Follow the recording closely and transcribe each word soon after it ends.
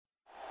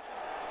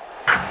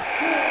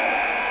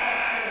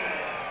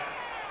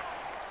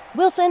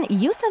Wilson,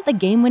 you sent the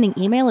game-winning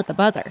email at the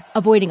buzzer,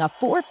 avoiding a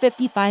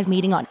 4:55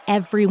 meeting on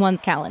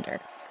everyone's calendar.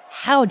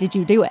 How did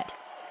you do it?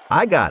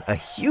 I got a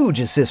huge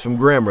assist from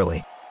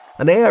Grammarly,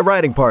 an AI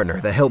writing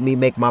partner that helped me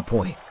make my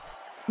point.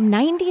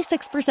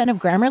 96% of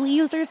Grammarly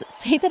users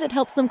say that it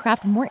helps them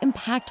craft more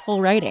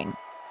impactful writing.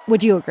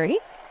 Would you agree?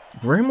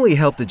 Grammarly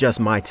helped adjust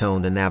my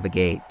tone to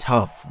navigate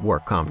tough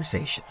work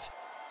conversations.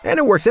 And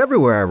it works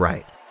everywhere I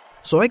write,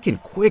 so I can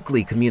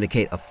quickly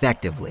communicate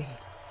effectively.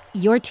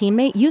 Your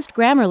teammate used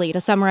Grammarly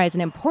to summarize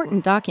an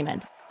important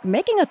document,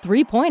 making a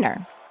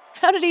 3-pointer.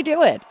 How did he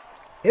do it?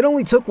 It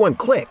only took one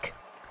click.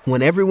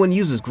 When everyone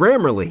uses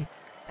Grammarly,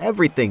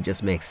 everything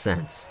just makes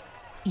sense.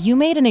 You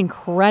made an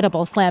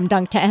incredible slam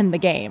dunk to end the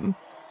game.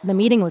 The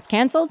meeting was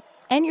canceled,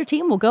 and your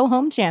team will go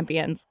home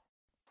champions.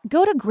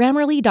 Go to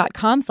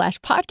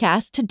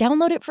Grammarly.com/podcast to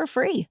download it for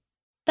free.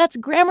 That's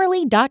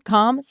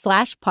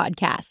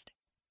Grammarly.com/podcast.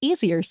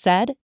 Easier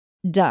said,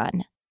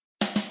 done.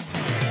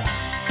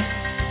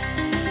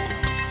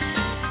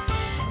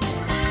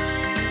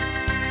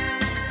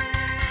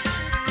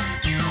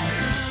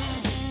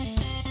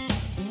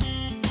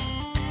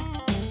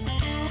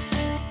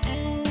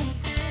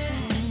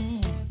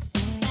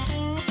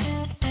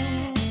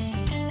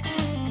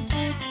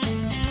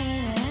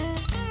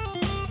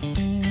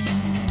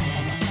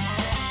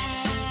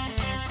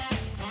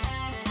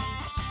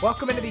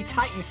 Welcome into the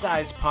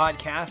Titan-Sized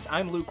Podcast.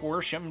 I'm Luke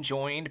Worsham,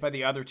 joined by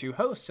the other two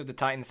hosts of the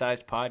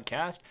Titan-Sized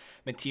Podcast,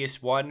 Matthias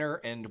Wadner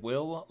and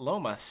Will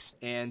Lomas.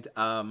 And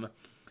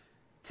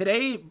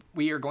today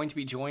we are going to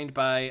be joined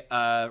by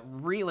a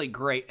really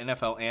great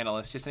NFL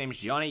analyst. His name is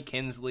Johnny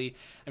Kinsley.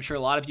 I'm sure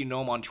a lot of you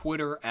know him on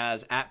Twitter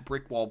as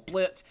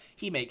 @BrickwallBlitz.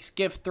 He makes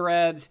GIF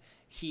threads.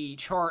 He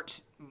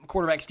charts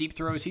quarterbacks' deep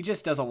throws. He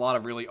just does a lot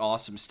of really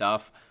awesome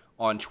stuff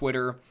on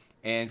Twitter.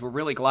 And we're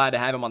really glad to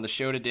have him on the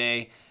show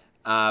today.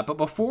 But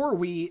before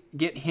we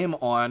get him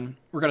on,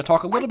 we're going to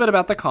talk a little bit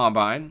about the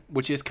Combine,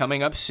 which is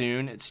coming up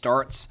soon. It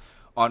starts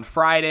on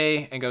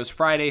Friday and goes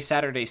Friday,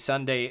 Saturday,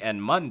 Sunday,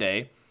 and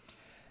Monday.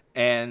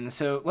 And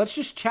so let's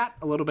just chat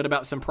a little bit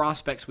about some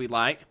prospects we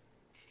like.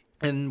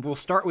 And we'll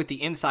start with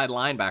the inside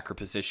linebacker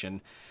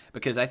position,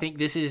 because I think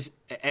this is,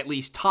 at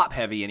least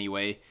top-heavy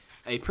anyway,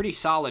 a pretty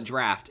solid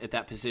draft at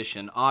that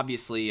position.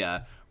 Obviously,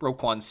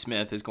 Roquan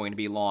Smith is going to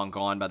be long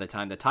gone by the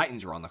time the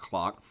Titans are on the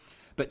clock.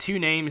 But two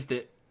names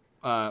that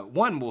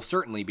one will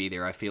certainly be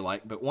there, I feel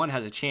like, but one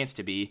has a chance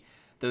to be.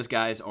 Those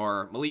guys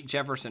are Malik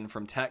Jefferson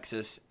from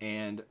Texas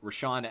and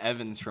Rashaan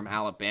Evans from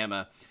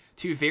Alabama.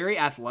 Two very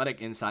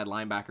athletic inside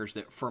linebackers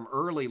that from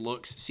early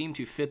looks seem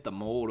to fit the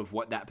mold of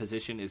what that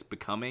position is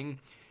becoming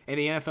in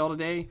the NFL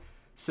today.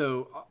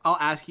 So I'll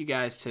ask you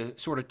guys to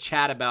sort of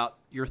chat about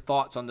your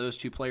thoughts on those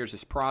two players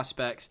as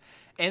prospects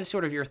and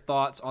sort of your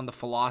thoughts on the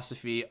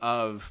philosophy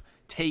of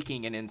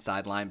taking an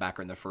inside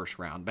linebacker in the first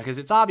round, because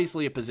it's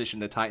obviously a position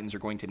the Titans are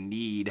going to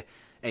need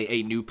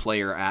a new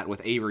player at,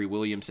 with Avery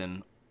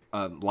Williamson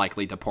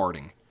likely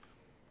departing.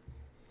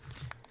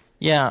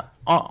 Yeah,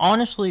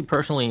 honestly,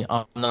 personally,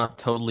 I'm not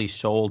totally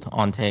sold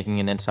on taking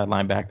an inside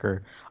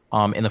linebacker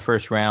in the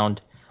first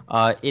round.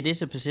 It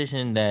is a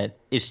position that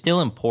is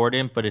still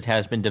important, but it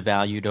has been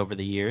devalued over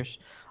the years.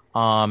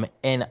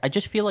 And I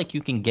just feel like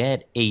you can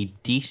get a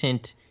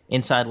decent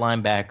inside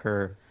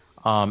linebacker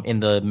in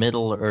the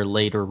middle or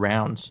later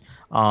rounds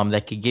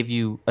that could give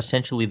you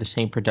essentially the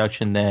same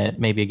production that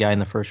maybe a guy in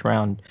the first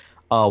round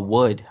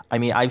would. I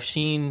mean, I've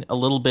seen a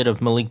little bit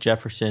of Malik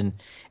Jefferson,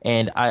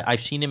 and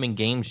I've seen him in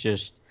games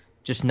just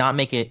not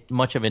make it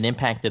much of an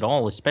impact at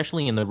all,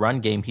 especially in the run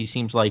game. He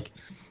seems like,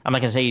 I'm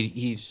not going to say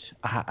he's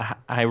 –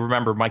 I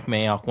remember Mike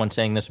Mayock once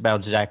saying this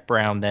about Zach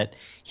Brown, that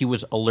he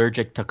was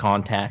allergic to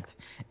contact.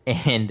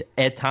 And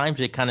at times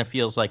it kind of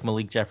feels like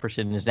Malik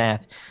Jefferson is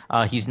that.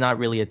 He's not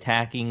really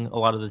attacking a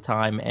lot of the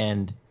time.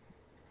 And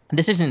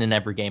this isn't in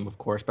every game, of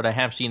course, but I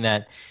have seen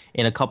that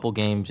in a couple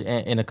games,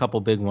 in a couple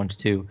big ones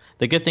too.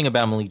 The good thing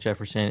about Malik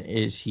Jefferson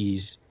is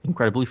he's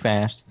incredibly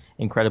fast,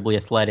 incredibly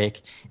athletic,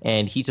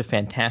 and he's a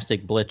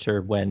fantastic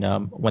blitzer when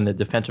the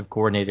defensive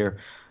coordinator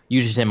 –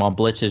 uses him on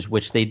blitzes,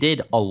 which they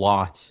did a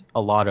lot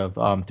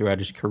of throughout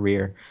his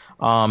career.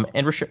 And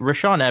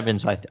Rashaan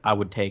Evans, I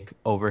would take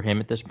over him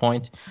at this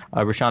point.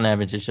 Rashaan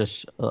Evans is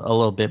just a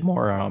little bit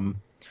more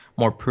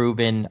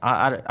proven.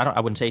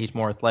 I wouldn't say he's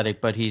more athletic,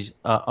 but he's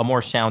a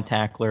more sound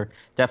tackler,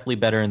 definitely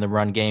better in the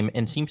run game,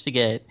 and seems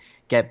to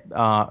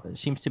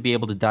seems to be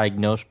able to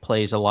diagnose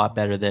plays a lot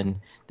better than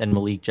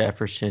Malik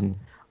Jefferson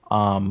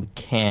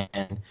can.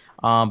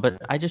 But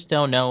I just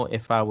don't know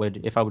if I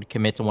would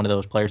commit to one of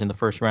those players in the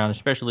first round,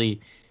 especially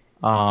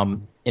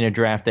in a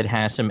draft that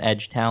has some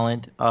edge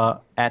talent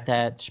at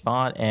that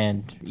spot,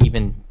 and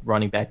even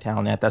running back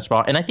talent at that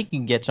spot. And I think you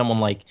can get someone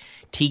like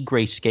T.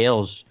 Gray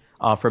Scales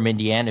from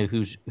Indiana,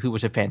 who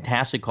was a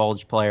fantastic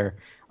college player,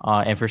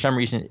 and for some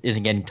reason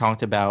isn't getting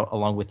talked about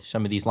along with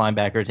some of these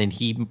linebackers. And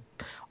he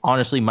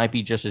honestly might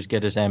be just as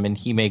good as them, and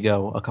he may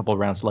go a couple of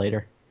rounds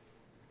later.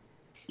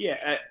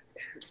 Yeah,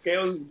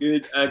 Scales is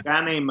good. A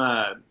guy named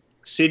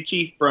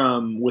Sitchie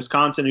from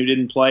Wisconsin who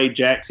didn't play,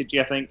 Jack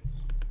Sitchie, I think.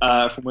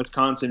 from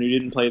Wisconsin, who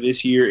didn't play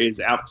this year, is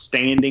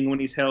outstanding when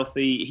he's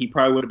healthy. He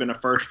probably would have been a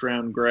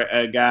first-round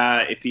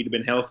guy if he'd have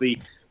been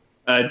healthy.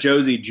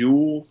 Josie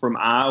Jewell from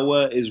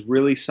Iowa is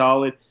really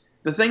solid.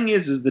 The thing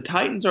is the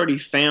Titans already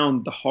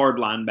found the hard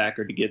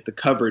linebacker to get, the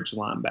coverage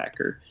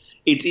linebacker.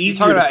 It's easier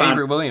talking about to find.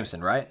 Avery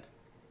Williamson, right?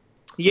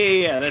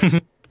 Yeah, that's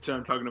what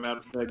I'm talking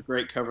about. The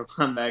great cover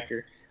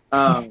linebacker.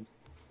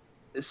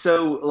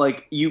 So,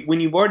 like when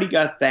you've already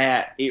got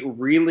that, it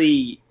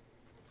really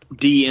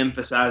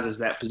de-emphasizes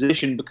that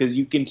position because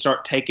you can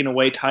start taking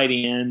away tight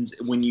ends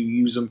when you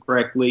use them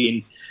correctly,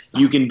 and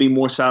you can be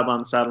more sideline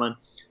to sideline.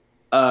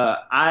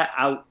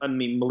 I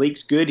mean,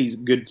 Malik's good. He's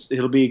good.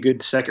 He'll be a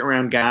good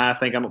second-round guy.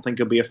 I don't think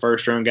he'll be a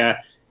first-round guy.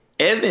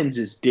 Evans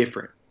is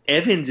different.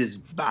 Evans is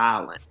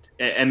violent.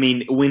 I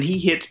mean, when he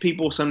hits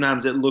people,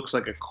 sometimes it looks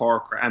like a car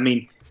crash. I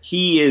mean,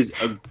 he is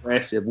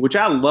aggressive, which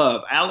I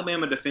love.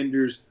 Alabama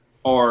defenders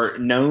are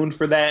known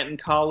for that in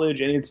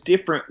college, and it's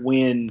different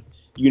when,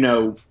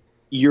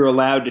 you're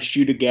allowed to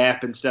shoot a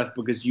gap and stuff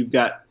because you've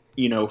got,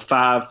 5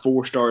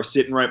 4-stars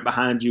sitting right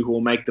behind you who will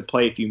make the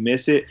play if you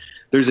miss it.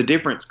 There's a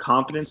different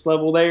confidence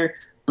level there.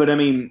 But, I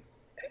mean,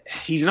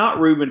 he's not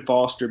Reuben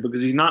Foster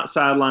because he's not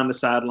sideline to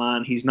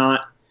sideline. He's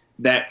not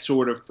that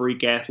sort of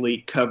freak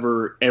athlete,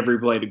 cover every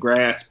blade of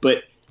grass.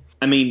 But,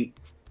 I mean,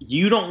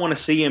 you don't want to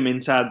see him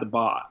inside the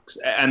box.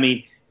 I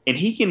mean, and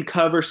he can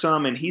cover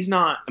some, and he's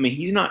not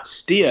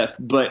stiff,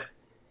 but,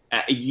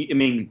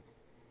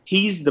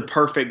 he's the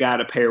perfect guy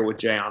to pair with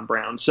Jayon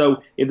Brown.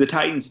 So if the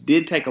Titans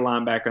did take a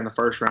linebacker in the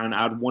first round,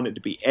 I'd want it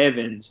to be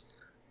Evans.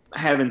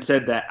 Having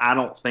said that, I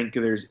don't think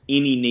there's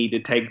any need to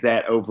take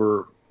that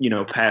over,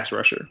 pass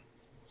rusher.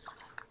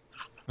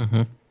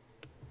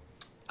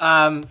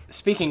 Mm-hmm.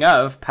 Speaking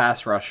of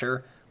pass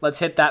rusher, let's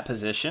hit that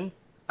position.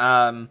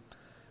 When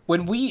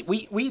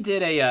we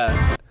did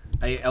a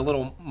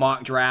little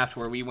mock draft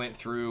where we went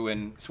through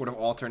and sort of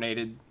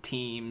alternated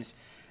teams,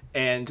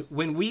 and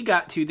when we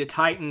got to the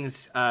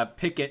Titans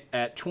pick it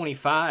at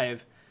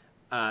 25,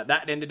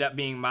 that ended up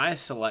being my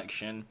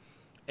selection.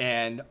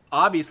 And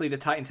obviously the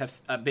Titans have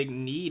a big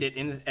need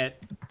at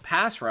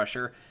pass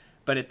rusher,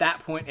 but at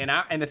that point,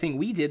 and the thing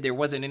we did, there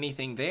wasn't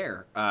anything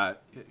there.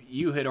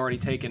 You had already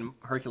taken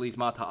Hercules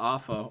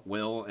Mataafa,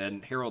 Will,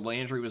 and Harold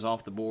Landry was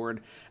off the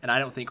board, and I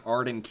don't think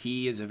Arden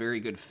Key is a very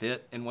good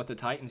fit in what the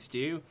Titans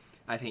do.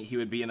 I think he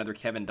would be another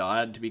Kevin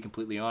Dodd, to be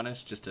completely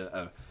honest, just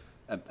a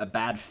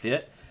bad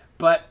fit.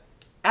 But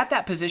at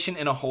that position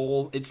in a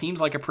whole, it seems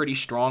like a pretty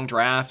strong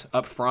draft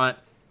up front.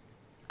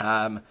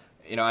 I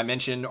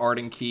mentioned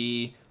Arden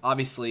Key,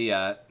 obviously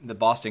the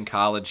Boston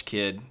College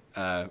kid,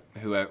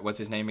 who what's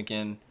his name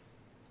again?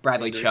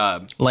 Bradley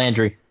Chubb.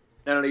 Landry.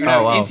 No,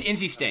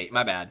 NC State.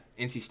 My bad.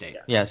 NC State.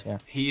 Yes, yeah.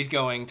 He's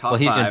going top 5. Well,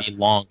 he's going to be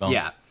long gone.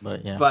 Yeah.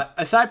 But But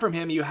aside from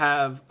him, you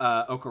have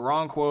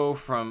Okoronkwo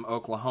from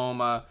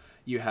Oklahoma.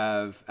 You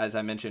have, as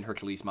I mentioned,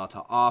 Hercules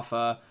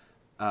Mataafa,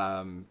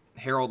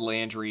 Harold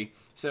Landry.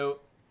 So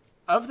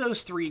of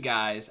those 3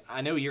 guys,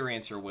 I know your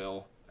answer,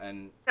 Will,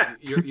 and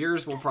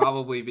yours will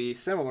probably be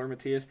similar,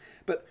 Matthias.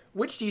 But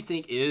which do you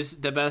think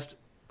is the best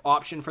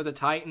option for the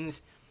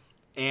Titans,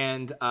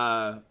 and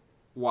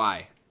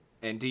why?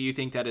 And do you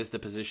think that is the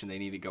position they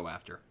need to go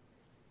after?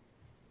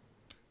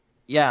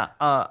 Yeah,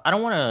 I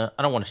don't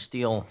want to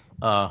steal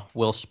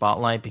Will's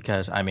spotlight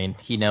because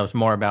he knows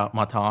more about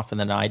Mataafa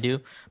than I do.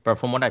 But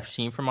from what I've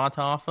seen from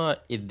Mataafa,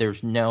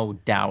 there's no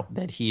doubt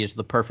that he is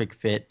the perfect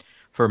fit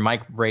for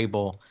Mike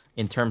Vrabel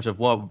in terms of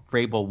what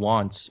Vrabel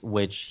wants,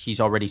 which he's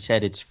already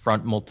said it's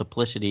front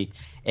multiplicity.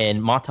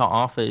 And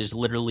Mataafa is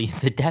literally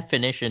the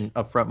definition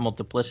of front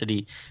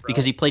multiplicity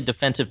because he played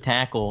defensive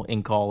tackle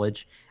in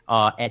college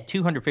at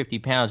 250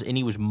 pounds, and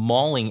he was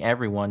mauling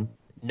everyone.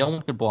 No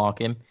one could block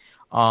him.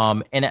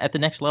 And at the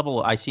next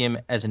level, I see him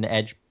as an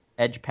edge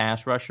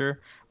pass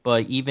rusher.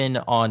 But even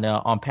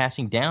on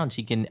passing downs,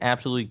 he can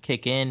absolutely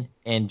kick in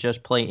and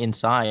just play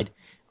inside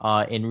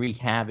and wreak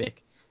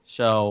havoc.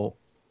 So,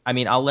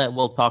 I'll let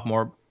Will talk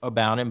more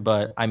about him,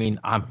 but I'm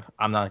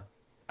not.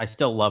 I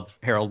still love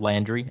Harold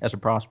Landry as a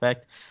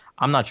prospect.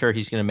 I'm not sure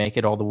he's going to make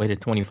it all the way to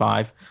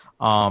 25.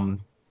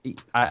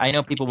 I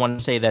know people want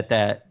to say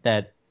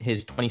that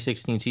his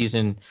 2016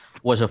 season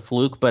was a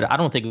fluke, but I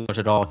don't think it was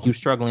at all. He was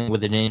struggling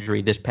with an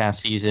injury this past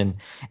season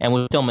and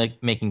was still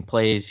making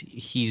plays.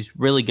 He's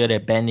really good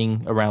at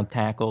bending around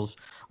tackles,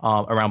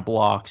 around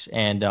blocks,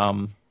 and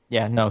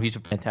he's a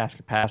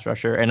fantastic pass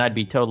rusher, and I'd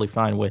be totally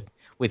fine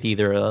with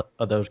either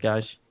of those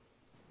guys.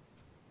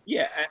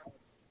 Yeah,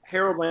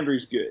 Harold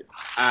Landry's good.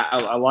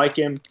 I like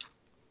him.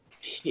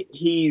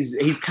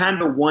 He's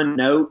kind of one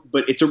note,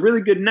 but it's a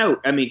really good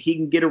note. He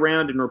can get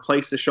around and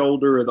replace the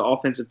shoulder or the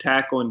offensive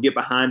tackle and get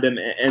behind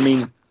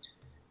him.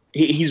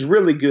 He's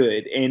really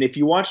good. And if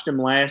you watched him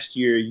last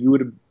year, you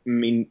would have,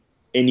 and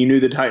you knew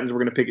the Titans were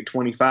going to pick at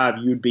 25,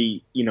 you'd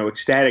be,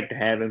 ecstatic to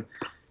have him.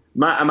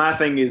 My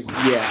thing is,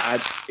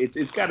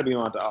 it's got to be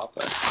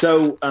Mataafa.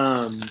 So,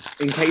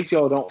 in case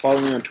y'all don't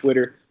follow me on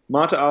Twitter,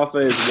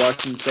 Mataafa is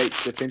Washington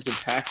State's defensive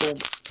tackle.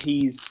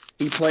 He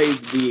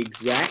plays the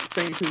exact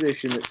same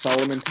position that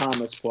Solomon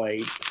Thomas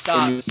played.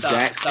 Stop.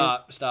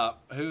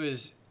 Who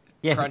is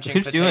Yeah, crunching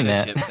who's potato doing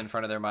that? chips in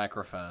front of their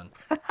microphone.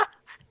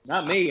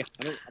 Not me.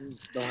 I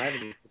don't have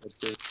any.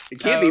 It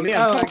can't be me.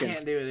 I'm I talking.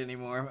 can't do it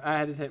anymore. I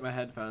had to take my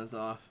headphones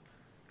off.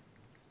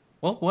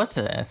 What was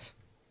that?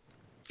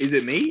 Is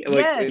it me?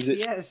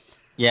 Yes.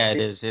 Yeah, it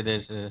is. It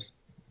is. It is.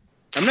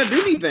 I'm not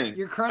doing anything.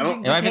 You're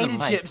crunching Am I gonna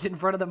potato mic? chips in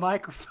front of the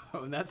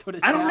microphone. That's what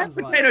it I don't have sounds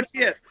like. potato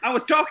chips. I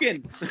was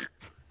talking.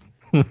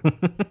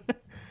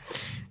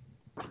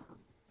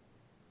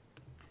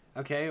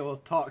 Okay, well,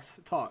 talk.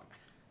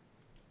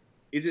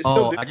 Is it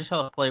still? I just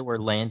saw a play where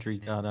Landry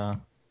got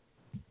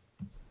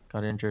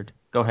injured.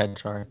 Go ahead.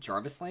 Sorry.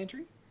 Jarvis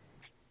Landry?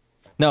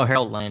 No,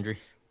 Harold Landry.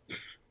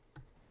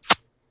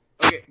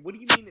 Okay. What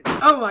do you mean?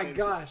 Oh my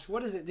gosh,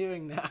 what is it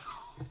doing now?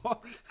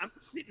 I'm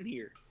sitting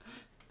here.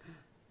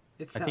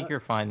 It's I think you're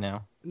fine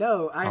now.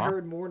 No, I Huh?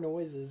 heard more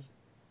noises.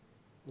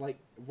 Like,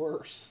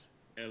 worse.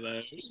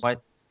 Hello.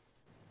 What?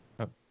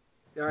 All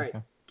right,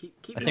 Okay.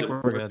 keep I think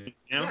going. we're good.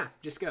 Now? Yeah,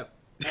 just go.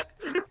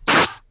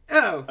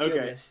 Oh, Okay.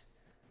 goodness.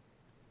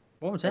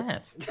 What was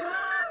that?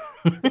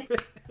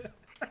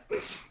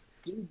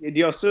 Did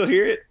y'all still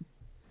hear it?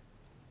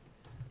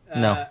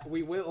 No.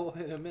 We will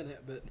in a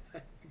minute, but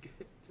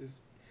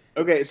just...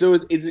 Okay, so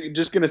is it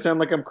just going to sound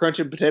like I'm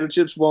crunching potato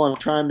chips while I'm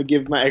trying to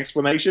give my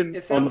explanation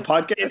on the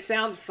podcast? It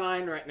sounds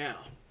fine right now.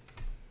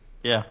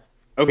 Yeah.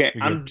 Okay,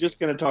 You're I'm good.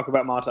 just going to talk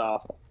about Mata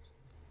Alpha.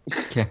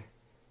 Okay.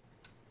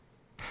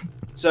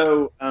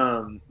 So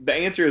the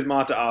answer is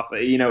Mata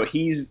Alpha. You know,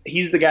 he's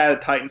the guy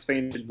that Titans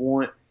fans should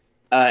want.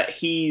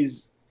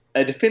 He's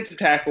a defensive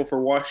tackle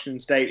for Washington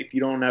State. If you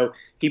don't know,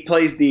 he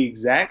plays the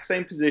exact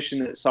same position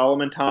that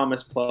Solomon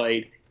Thomas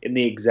played in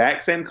the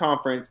exact same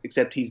conference,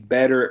 except he's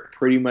better at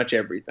pretty much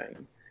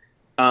everything.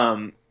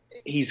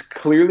 He's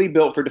clearly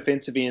built for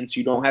defensive ends, so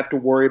you don't have to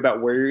worry about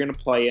where you're going to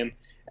play him.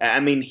 I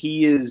mean,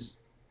 he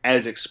is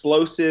as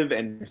explosive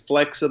and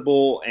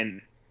flexible and,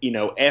 you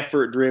know,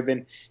 effort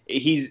driven.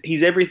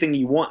 He's everything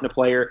you want in a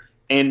player.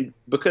 And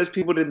because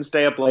people didn't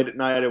stay up late at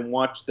night and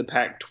watch the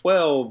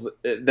Pac-12,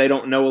 they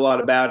don't know a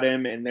lot about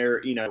him, and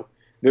they're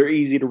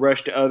easy to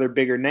rush to other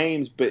bigger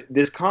names. But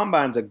this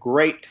combine's a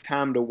great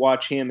time to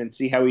watch him and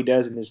see how he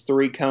does in his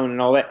 3-cone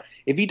and all that.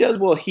 If he does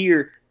well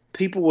here,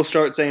 people will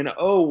start saying,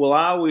 "Oh, well,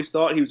 I always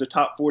thought he was a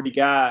top 40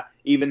 guy,"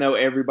 even though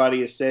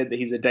everybody has said that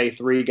he's a day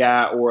 3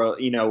 guy or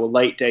a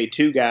late day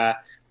 2 guy.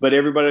 But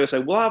everybody will say,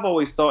 "Well, I've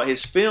always thought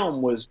his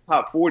film was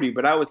top 40,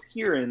 but I was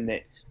hearing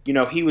that."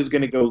 He was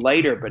going to go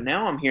later, but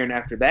now I'm hearing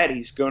after that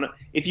he's going to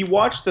 – if you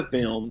watch the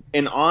film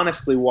and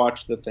honestly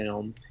watch the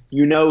film,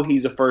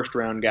 he's a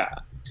first-round guy.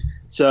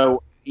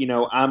 So,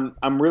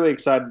 I'm really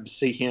excited to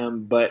see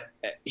him, but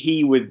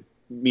he would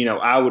 –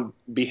 I would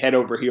be head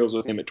over heels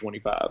with him at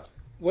 25.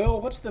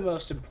 Well, what's the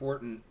most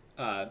important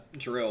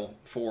drill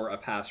for a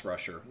pass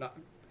rusher, not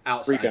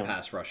outside Free cone.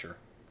 pass rusher?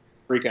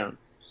 Free cone.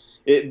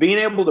 Being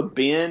able to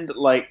bend,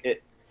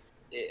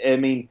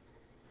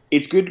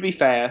 it's good to be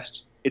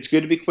fast. It's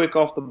good to be quick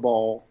off the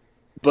ball,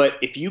 but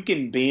if you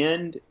can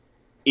bend,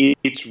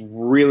 it's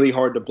really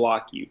hard to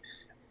block you.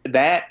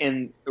 That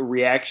and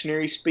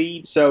reactionary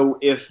speed. So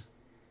if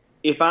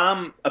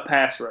I'm a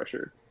pass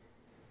rusher,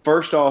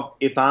 first off,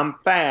 if I'm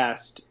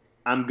fast,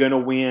 I'm going to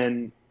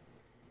win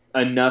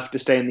enough to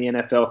stay in the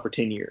NFL for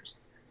 10 years.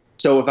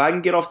 So if I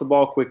can get off the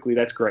ball quickly,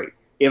 that's great.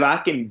 If I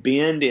can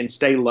bend and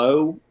stay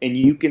low, and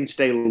you can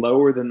stay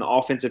lower than the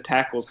offensive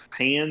tackle's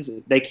hands,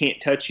 they can't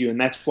touch you, and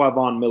that's why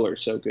Von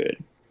Miller's so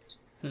good.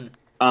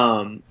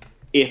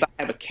 If I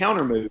have a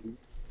counter move,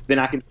 then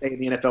I can stay in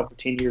the NFL for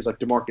 10 years like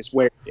DeMarcus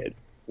Ware did,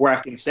 where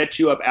I can set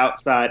you up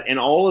outside, and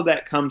all of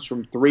that comes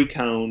from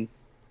 3-cone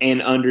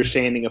and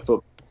understanding of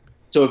football.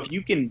 So if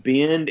you can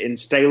bend and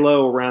stay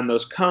low around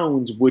those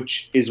cones,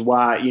 which is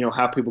why,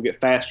 how people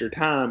get faster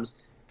times,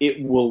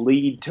 it will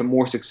lead to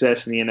more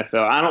success in the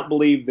NFL. I don't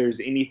believe there's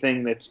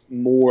anything that's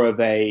more of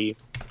a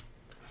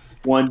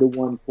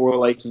one-to-one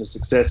correlation of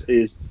success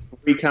is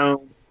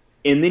 3-cone.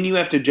 And then you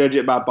have to judge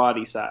it by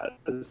body size.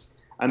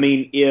 I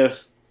mean,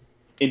 if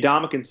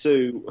Ndamukong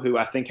Suh, who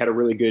I think had a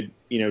really good,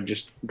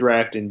 just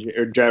draft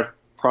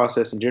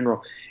process in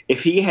general,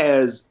 if he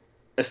has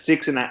a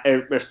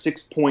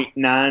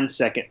 6.9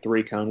 second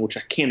 3-cone, which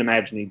I can't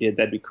imagine he did,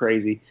 that'd be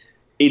crazy.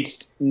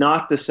 It's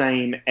not the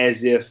same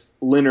as if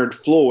Leonard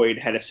Floyd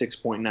had a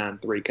 6.9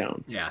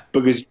 3-cone. Yeah.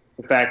 Because you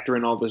factor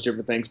in all those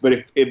different things.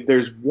 But if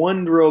there's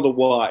one drill to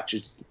watch,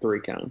 it's the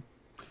 3-cone.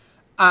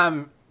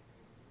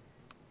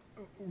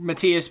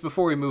 Matthias,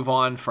 before we move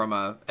on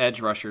from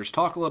edge rushers,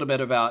 talk a little bit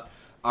about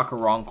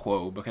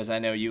Okoronkwo, because I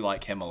know you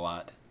like him a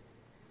lot.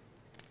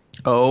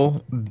 Oh,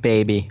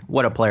 baby.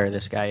 What a player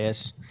this guy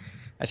is.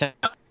 I sound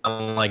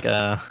like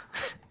John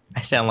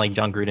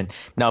Gruden.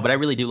 No, but I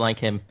really do like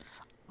him.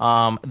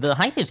 The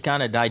hype has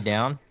kind of died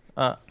down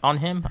on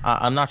him.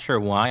 I'm not sure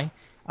why.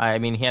 I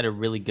mean, he had a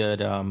really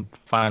good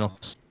final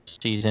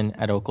season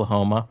at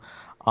Oklahoma.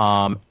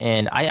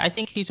 And I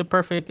think he's a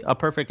perfect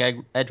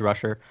edge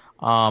rusher.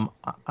 I'm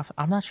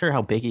not sure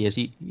how big he is.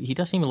 He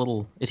does seem a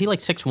little. Is he like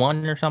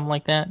 6'1" or something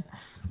like that?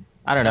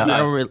 I don't know.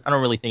 No. I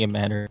don't really think it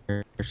matters.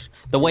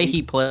 The way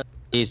he plays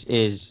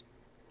is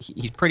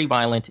he's pretty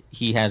violent.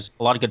 He has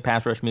a lot of good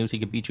pass rush moves. He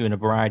can beat you in a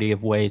variety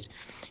of ways.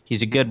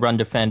 He's a good run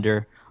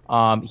defender.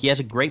 He has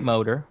a great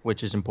motor,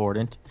 which is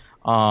important.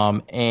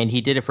 And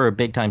he did it for a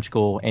big-time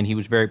school, and he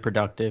was very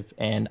productive.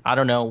 And I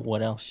don't know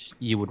what else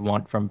you would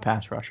want from a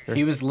pass rusher.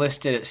 He was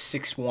listed at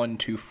 6'1",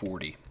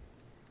 240.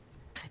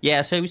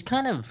 Yeah, so he was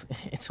kind of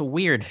 – it's a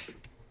weird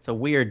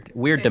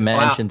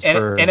dimensions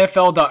for –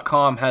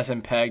 NFL.com has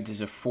him pegged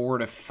as a 4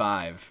 to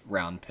 5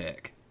 round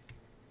pick.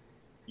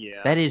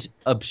 Yeah. That is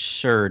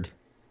absurd.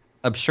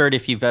 Absurd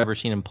if you've ever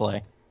seen him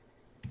play.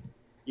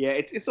 Yeah,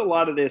 it's a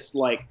lot of this,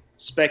 like,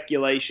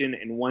 speculation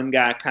and one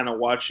guy kind of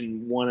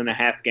watching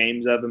 1.5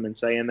 games of him and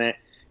saying that.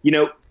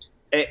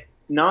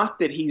 Not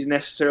that he's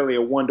necessarily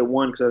a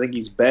 1-to-1 because I think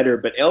he's better,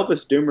 but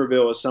Elvis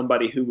Dumervil is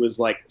somebody who was,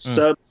 like,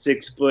 sub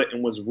 6 foot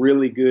and was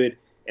really good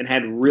and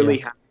had really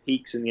high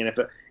peaks in the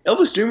NFL.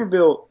 Elvis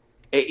Dumervil,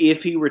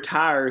 if he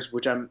retires,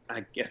 which I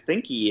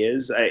think he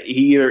is,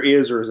 he either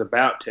is or is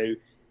about to,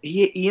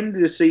 he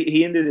ended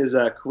his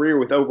career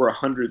with over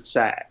 100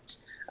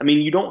 sacks. I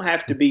mean, you don't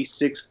have to be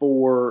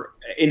 6'4",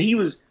 and he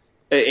was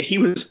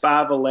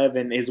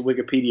 5'11", his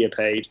Wikipedia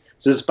page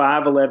says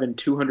 5'11",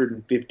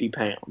 250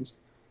 pounds.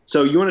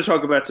 So you want to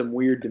talk about some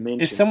weird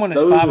dimensions. If someone is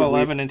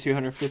 5'11" and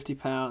 250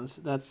 pounds,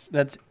 That's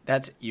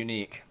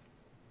unique.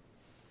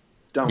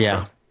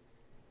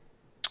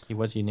 He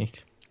was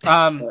unique.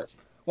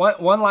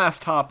 One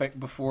last topic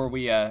before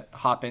we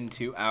hop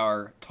into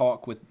our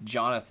talk with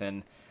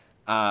Jonathan.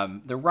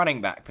 The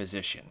running back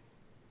position.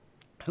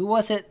 Who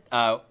was it?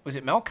 Was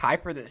it Mel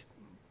Kiper that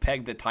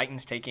pegged the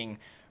Titans taking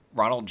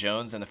Ronald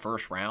Jones in the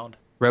first round?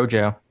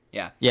 Rojo.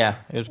 Yeah. Yeah,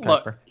 it was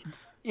Kiper.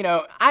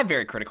 Look, I'm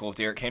very critical of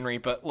Derrick Henry,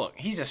 but look,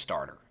 he's a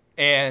starter.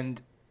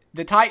 And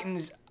the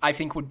Titans, I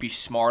think, would be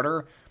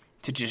smarter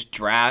to just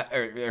draft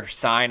or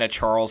sign a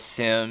Charles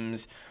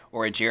Sims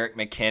or a Jerick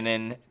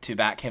McKinnon to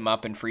back him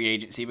up in free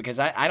agency, because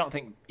I don't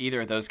think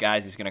either of those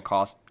guys is going to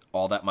cost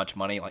all that much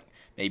money, like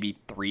maybe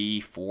 $3,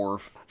 $4,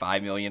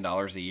 $5 million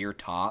a year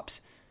tops.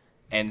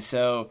 And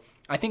so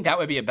I think that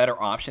would be a better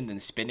option than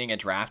spending a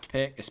draft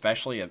pick,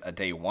 especially a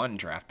day one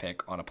draft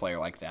pick on a player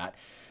like that.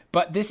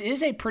 But this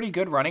is a pretty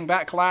good running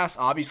back class.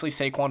 Obviously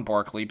Saquon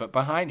Barkley, but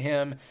behind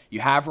him you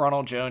have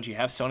Ronald Jones, you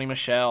have Sony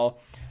Michel.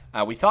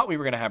 We thought we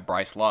were going to have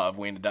Bryce Love.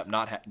 We ended up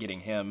not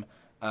getting him.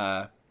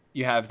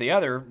 You have the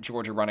other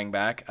Georgia running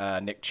back,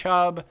 Nick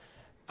Chubb.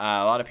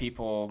 A lot of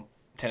people,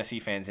 Tennessee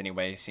fans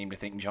anyway, seem to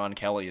think John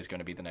Kelly is going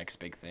to be the next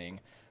big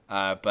thing.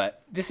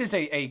 But this is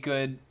a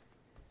good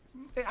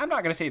 – I'm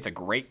not going to say it's a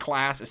great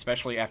class,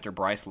 especially after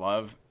Bryce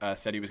Love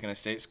said he was going to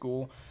stay at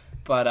school.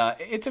 But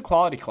it's a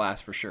quality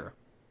class for sure.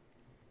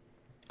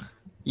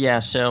 Yeah,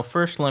 so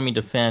first let me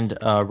defend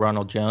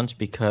Ronald Jones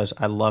because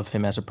I love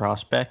him as a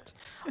prospect.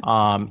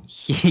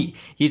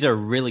 He's a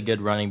really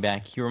good running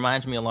back. He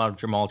reminds me a lot of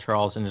Jamal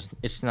Charles, and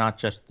it's not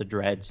just the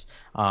dreads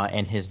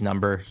and his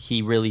number.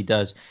 He really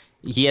does.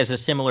 He has a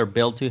similar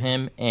build to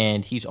him,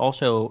 and he's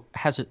also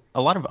has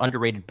a lot of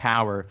underrated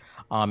power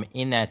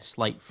in that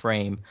slight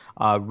frame.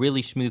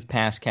 Really smooth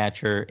pass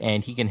catcher,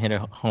 and he can hit a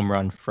home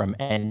run from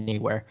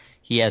anywhere.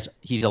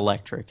 He's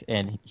electric,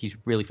 and he's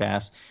really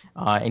fast,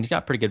 and he's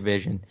got pretty good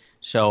vision.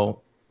 So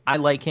I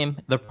like him.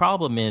 The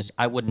problem is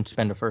I wouldn't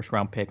spend a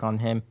first-round pick on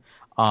him.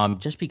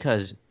 Just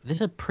because this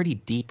is a pretty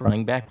deep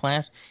running back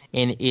class,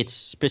 and it's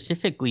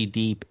specifically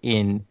deep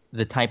in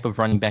the type of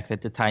running back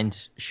that the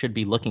Titans should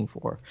be looking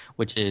for,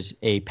 which is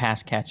a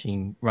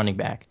pass-catching running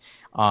back.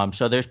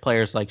 So there's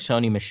players like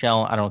Sony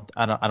Michel. I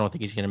don't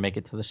think he's going to make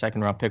it to the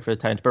second-round pick for the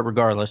Titans, but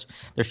regardless,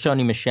 there's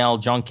Sony Michel.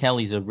 John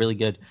Kelly's a really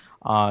good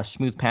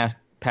smooth pass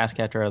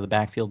catcher out of the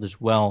backfield as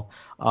well.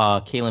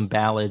 Kalen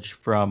Ballage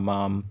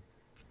from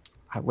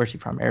where's he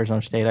from?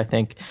 Arizona State, I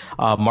think.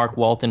 Mark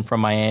Walton from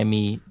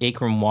Miami.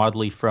 Akram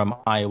Wadley from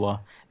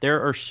Iowa.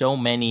 There are so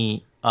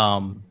many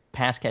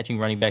pass-catching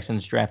running backs in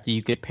this draft that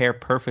you could pair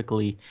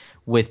perfectly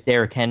with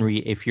Derrick Henry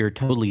if you're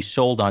totally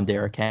sold on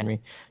Derrick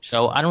Henry.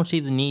 So I don't see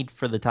the need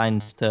for the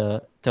Titans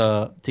to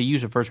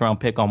use a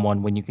first-round pick on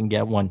one when you can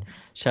get one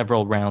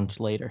several rounds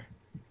later.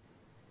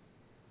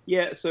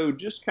 Yeah, so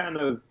just kind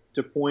of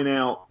to point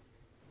out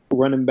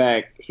running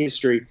back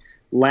history,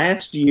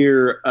 last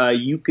year,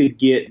 you could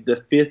get the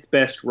 5th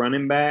best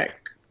running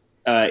back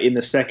in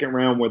the second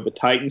round where the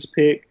Titans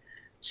pick.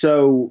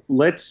 So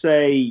let's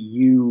say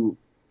you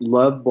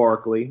love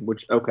Barkley,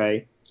 which,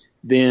 okay.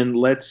 Then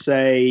let's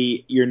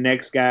say your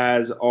next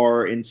guys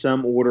are in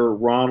some order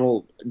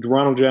Ronald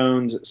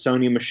Jones,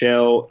 Sony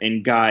Michel,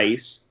 and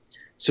Geis.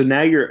 So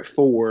now you're at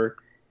 4.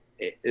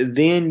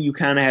 Then you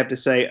kind of have to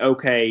say,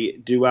 okay,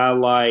 do I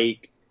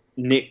like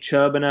Nick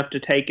Chubb enough to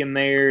take him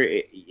there?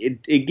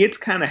 It gets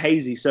kind of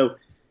hazy. So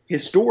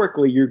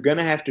historically, you're going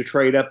to have to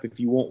trade up if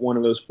you want one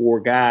of those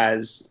 4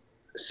 guys.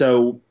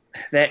 So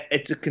that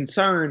it's a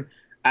concern.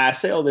 I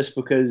say all this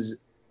because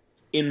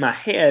in my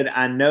head,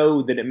 I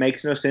know that it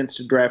makes no sense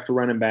to draft a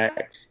running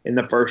back in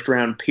the first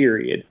round,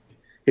 period.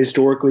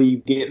 Historically, you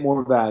get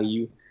more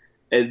value.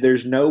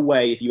 There's no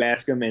way if you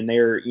ask them and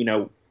they're,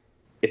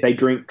 if they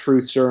drink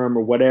truth serum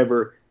or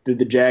whatever, that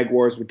the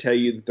Jaguars would tell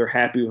you that they're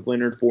happy with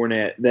Leonard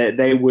Fournette, that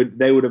they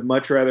would have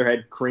much rather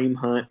had Kareem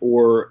Hunt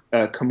or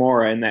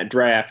Kamara in that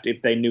draft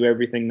if they knew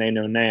everything they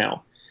know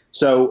now.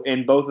 So,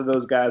 and both of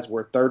those guys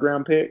were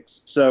third-round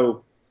picks.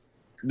 So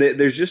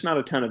there's just not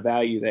a ton of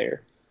value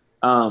there.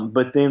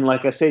 But then,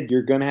 like I said,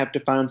 you're going to have to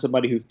find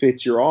somebody who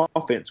fits your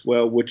offense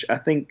well, which I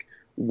think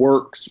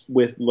works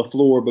with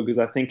LaFleur because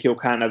I think he'll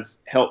kind of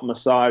help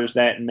massage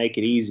that and make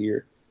it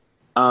easier.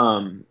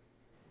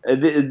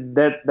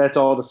 That's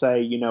all to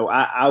say.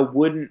 I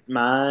wouldn't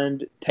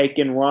mind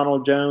taking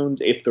Ronald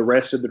Jones if the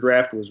rest of the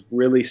draft was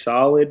really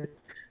solid,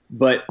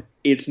 but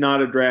it's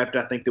not a draft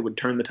I think that would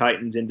turn the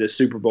Titans into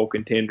Super Bowl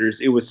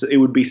contenders. It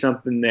would be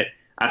something that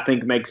I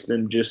think makes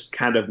them just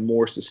kind of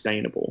more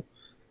sustainable.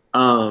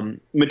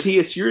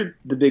 Matthias, you're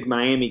the big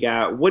Miami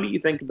guy. What do you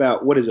think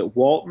about, what is it,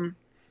 Walton,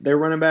 their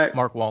running back?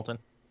 Mark Walton.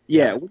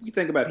 Yeah, what do you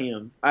think about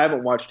him? I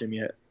haven't watched him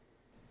yet.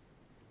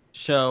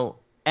 So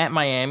at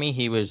Miami,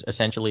 he was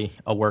essentially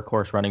a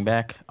workhorse running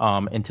back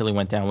until he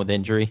went down with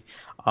injury.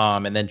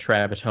 And then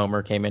Travis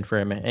Homer came in for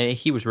him. And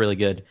he was really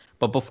good.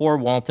 But before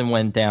Walton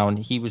went down,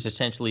 he was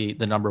essentially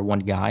the number one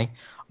guy.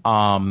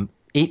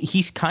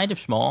 He's kind of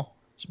small,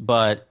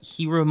 but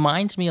he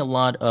reminds me a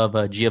lot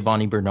of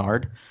Giovanni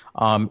Bernard.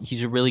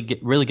 He's a really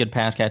good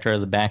pass catcher out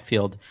of the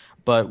backfield.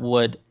 But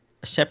what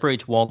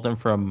separates Walton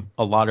from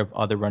a lot of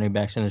other running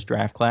backs in this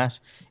draft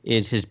class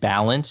is his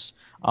balance.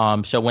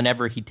 So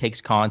whenever he takes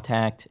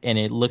contact and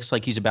it looks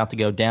like he's about to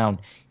go down,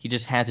 he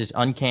just has this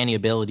uncanny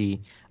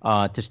ability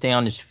to stay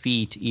on his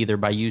feet, either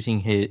by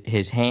using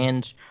his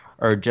hands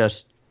or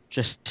just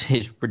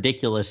his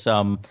ridiculous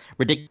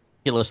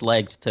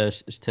legs to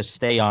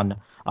stay on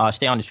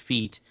his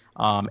feet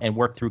and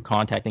work through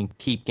contact and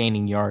keep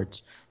gaining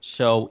yards.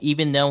 So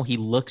even though he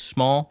looks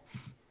small,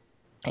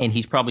 and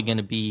he's probably going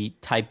to be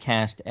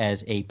typecast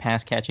as a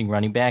pass-catching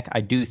running back,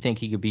 I do think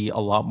he could be a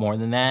lot more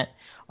than that.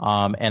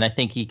 And I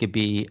think he could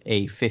be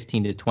a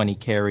 15 to 20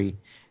 carry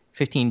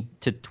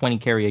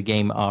a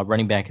game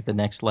running back at the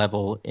next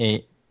level,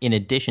 in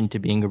addition to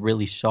being a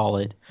really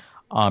solid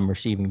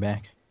receiving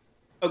back.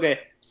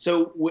 Okay,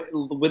 so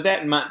with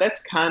that in mind,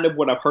 that's kind of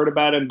what I've heard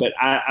about him, but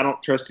I don't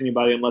trust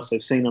anybody unless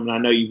they've seen him, and I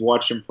know you've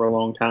watched him for a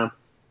long time.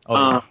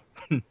 Oh,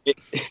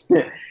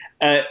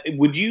 yeah.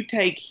 Would you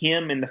take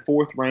him in the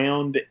fourth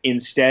round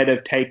instead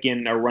of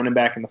taking a running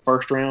back in the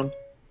first round?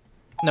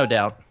 No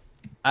doubt.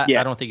 I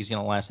don't think he's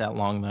going to last that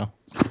long, though.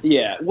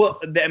 Yeah,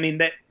 well, I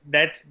mean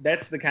that's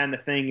the kind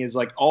of thing is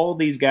like all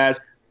these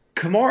guys.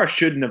 Kamara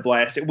shouldn't have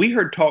lasted. We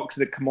heard talks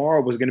that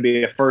Kamara was going to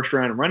be a first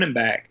round running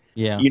back.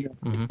 Yeah,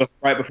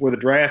 right before the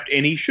draft,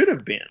 and he should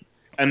have been.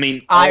 I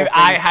mean,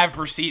 I have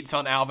receipts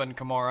on Alvin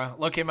Kamara.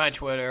 Look at my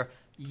Twitter.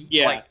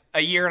 Yeah. Like a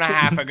year and a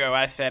half ago,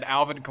 I said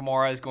Alvin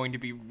Kamara is going to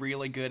be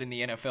really good in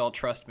the NFL.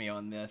 Trust me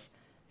on this.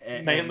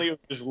 Mainly it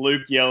was just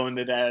Luke yelling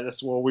it at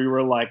us while we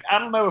were like, I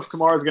don't know if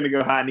Kamara's going to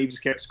go high, and he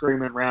just kept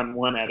screaming round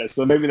one at us.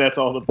 So maybe that's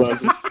all the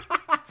buzz.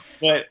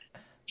 But,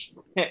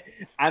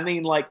 I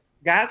mean, like,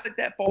 guys like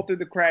that fall through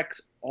the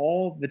cracks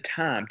all the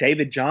time.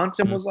 David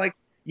Johnson was like,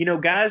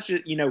 guys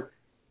just,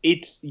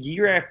 it's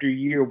year after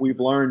year we've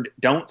learned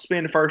don't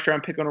spend a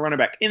first-round pick on a running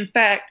back. In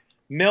fact,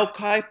 Mel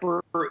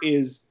Kiper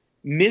is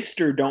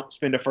Mr. Don't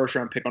spend a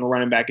first-round pick on a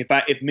running back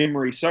if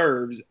memory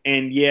serves,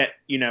 and yet,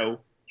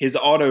 his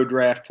auto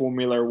draft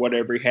formula or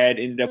whatever he had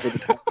ended up with the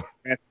top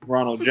draft of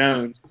Ronald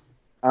Jones.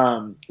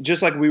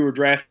 Just like we were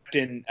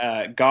drafting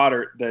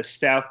Goddard, the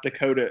South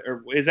Dakota,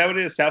 or is that what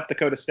it is? South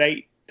Dakota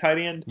State tight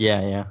end?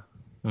 Yeah.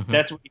 Mm-hmm.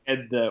 That's what we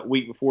had the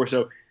week before.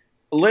 So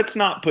let's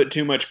not put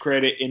too much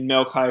credit in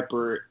Mel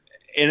Kiper.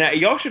 And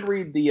y'all should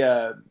read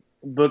the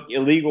book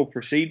Illegal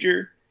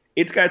Procedure.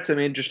 It's got some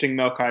interesting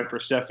Mel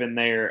Kiper stuff in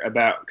there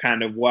about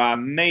kind of why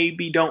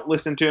maybe don't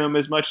listen to him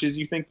as much as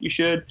you think you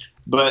should.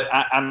 But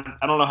I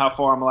don't know how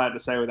far I'm allowed to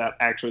say without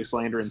actually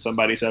slandering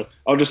somebody. So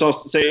I'll just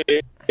also say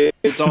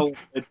it's all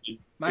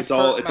my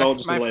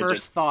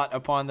first thought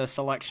upon the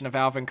selection of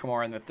Alvin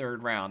Kamara in the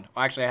third round.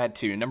 Well, actually, I had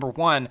two. Number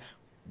one,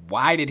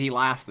 why did he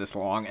last this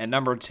long? And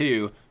number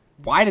two,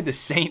 why did the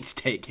Saints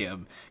take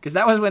him? Because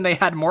that was when they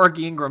had Mark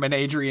Ingram and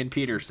Adrian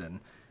Peterson.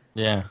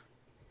 Yeah.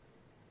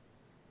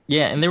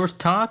 Yeah, and there was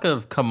talk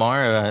of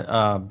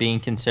Kamara being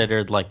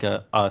considered like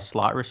a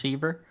slot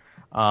receiver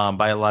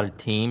by a lot of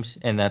teams,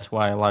 and that's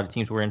why a lot of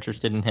teams were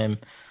interested in him.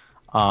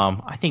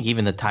 I think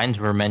even the Titans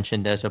were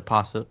mentioned as a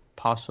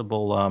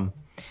possible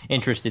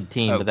interested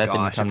team, but that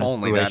didn't come to fruition. If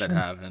only that had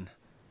happened.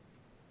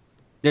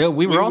 Yeah,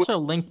 we were also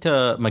linked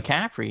to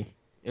McCaffrey,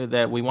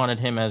 that we wanted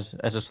him as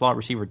a slot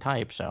receiver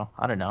type, so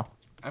I don't know.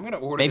 I'm going to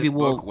order this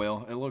book,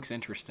 Will. It looks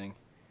interesting.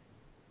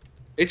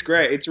 It's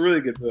great. It's a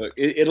really good book.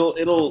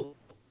 It'll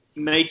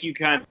make you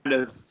kind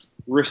of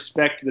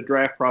respect the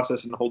draft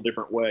process in a whole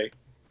different way.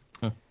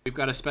 We've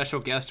got a special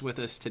guest with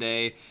us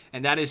today,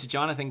 and that is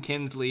Jonathan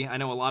Kinsley. I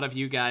know a lot of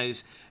you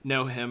guys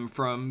know him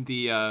from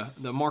the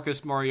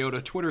Marcus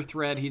Mariota Twitter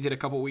thread he did a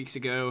couple weeks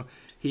ago.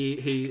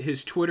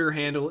 His Twitter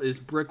handle is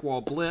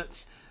Brickwall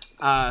Blitz.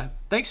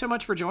 Thanks so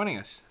much for joining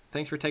us.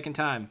 Thanks for taking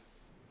time.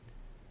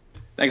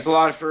 Thanks a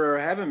lot for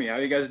having me. How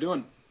are you guys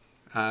doing?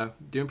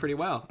 Doing pretty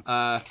well.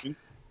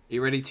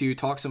 You ready to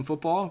talk some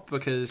football?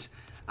 Because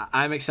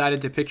I'm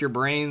excited to pick your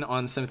brain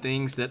on some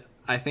things that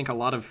I think a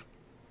lot of,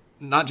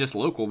 not just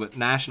local, but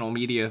national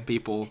media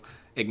people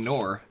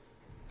ignore.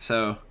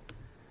 So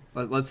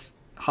let's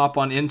hop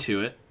on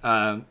into it.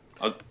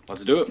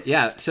 Let's do it.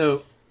 Yeah,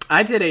 so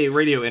I did a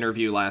radio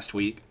interview last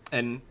week,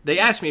 and they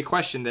asked me a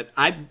question that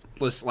I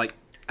was like,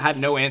 had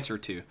no answer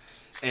to.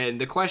 And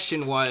the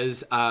question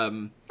was,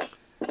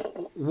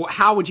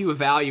 how would you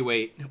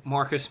evaluate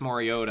Marcus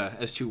Mariota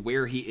as to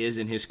where he is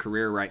in his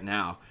career right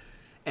now?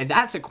 And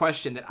that's a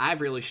question that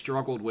I've really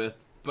struggled with,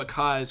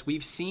 because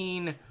we've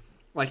seen,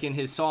 like in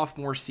his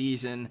sophomore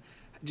season,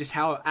 just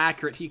how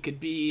accurate he could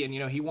be. And,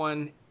 he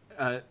won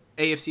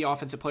AFC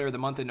Offensive Player of the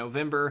Month in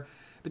November.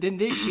 But then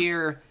this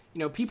year,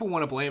 people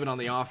want to blame it on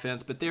the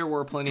offense, but there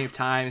were plenty of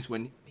times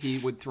when he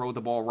would throw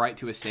the ball right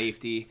to a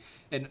safety.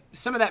 And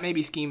some of that may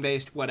be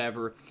scheme-based,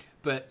 whatever.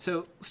 But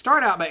so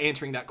start out by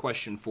answering that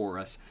question for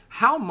us.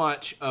 How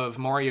much of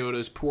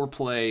Mariota's poor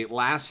play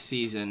last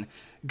season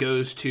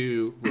goes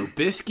to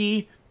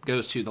Robiskie,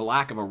 goes to the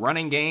lack of a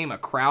running game, a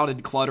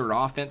crowded, cluttered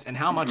offense, and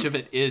how much of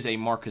it is a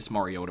Marcus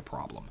Mariota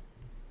problem?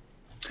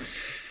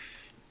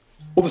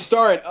 Well, to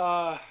start,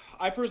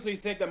 I personally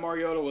think that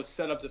Mariota was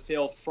set up to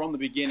fail from the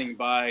beginning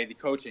by the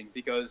coaching,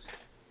 because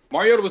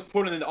Mariota was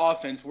put in an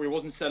offense where he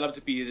wasn't set up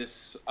to be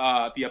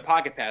be a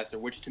pocket passer,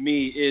 which to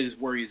me is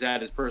where he's at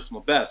his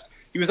personal best.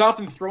 He was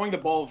often throwing the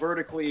ball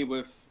vertically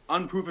with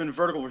unproven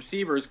vertical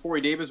receivers.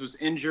 Corey Davis was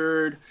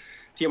injured.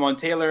 Tiamon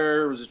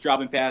Taylor was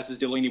dropping passes.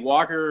 Delaney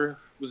Walker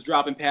was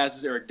dropping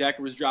passes. Eric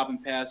Decker was dropping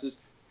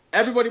passes.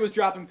 Everybody was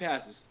dropping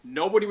passes.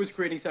 Nobody was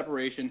creating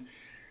separation.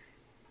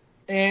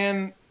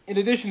 And in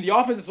addition, the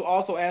offense was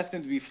also asking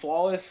him to be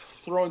flawless,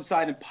 throw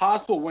inside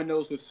impossible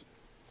windows with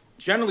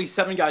generally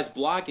 7 guys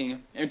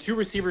blocking and 2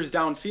 receivers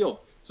downfield.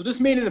 So this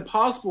made it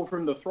impossible for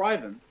him to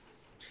thrive in.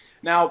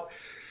 Now,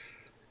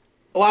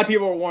 a lot of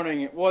people are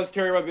wondering, was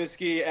Terry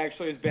Robiskie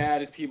actually as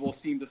bad as people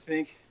seem to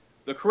think?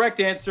 The correct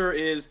answer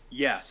is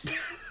yes.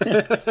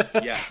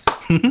 Yes.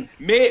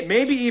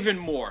 Maybe even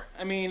more.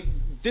 I mean,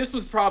 this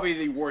was probably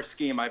the worst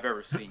game I've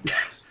ever seen,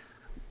 guys.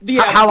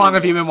 How long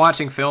have you been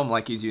watching film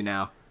like you do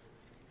now?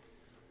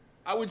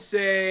 I would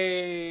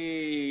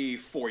say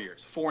 4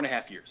 years,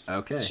 4.5 years.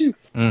 Okay.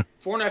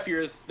 4.5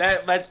 years.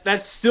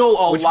 That's still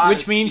a lot.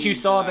 Which means you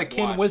saw the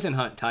Ken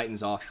Wisenhunt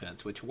Titans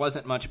offense, which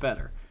wasn't much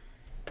better.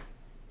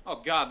 Oh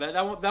God,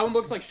 that one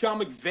looks like Sean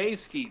McVay's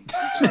scheme.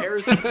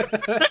 Comparison.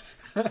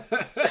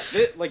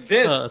 Like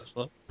this. Oh, that's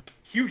fun.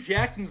 Hugh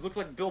Jackson's looks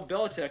like Bill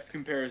Belichick's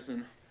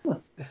comparison.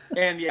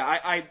 And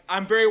yeah,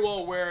 I'm very well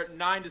aware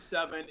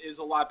 9-7 is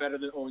a lot better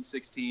than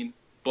 0-16.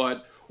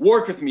 But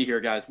work with me here,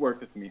 guys.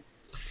 Work with me.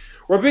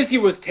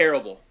 Robiskie was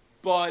terrible,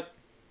 but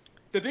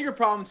the bigger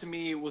problem to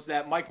me was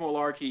that Mike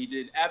Mularkey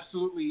did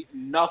absolutely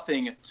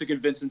nothing to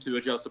convince him to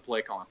adjust the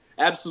play call.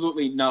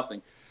 Absolutely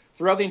nothing.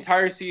 Throughout the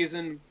entire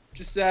season,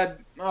 just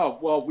said, oh,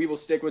 well, we will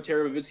stick with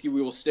Terry Robiskie.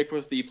 We will stick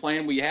with the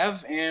plan we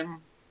have. And,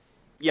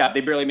 yeah, they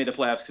barely made the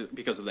playoffs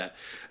because of that.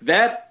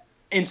 That,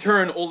 in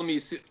turn,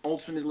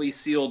 ultimately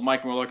sealed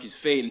Mike Mularkey's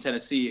fate in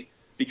Tennessee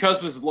because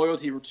of his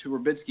loyalty to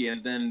Robiskie,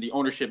 and then the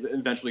ownership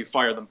eventually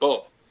fired them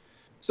both.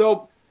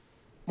 So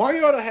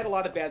Mariota had a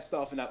lot of bad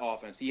stuff in that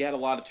offense. He had a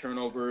lot of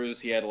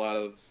turnovers. He had a lot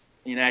of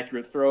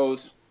inaccurate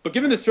throws. But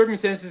given the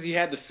circumstances he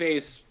had to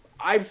face,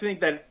 I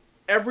think that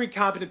every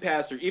competent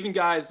passer, even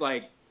guys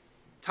like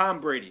Tom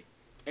Brady,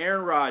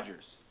 Aaron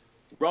Rodgers,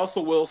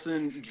 Russell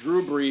Wilson,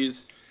 Drew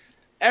Brees,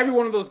 every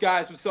one of those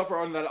guys would suffer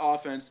under that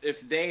offense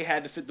if they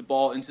had to fit the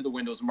ball into the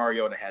windows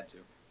Mariota had to.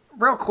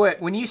 Real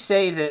quick, when you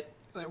say that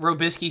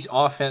Robiskie's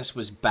offense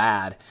was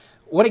bad,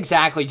 what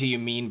exactly do you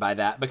mean by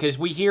that? Because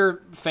we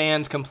hear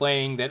fans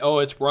complaining that, oh,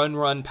 it's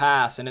run,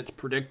 pass, and it's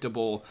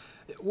predictable.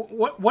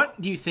 What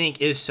do you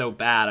think is so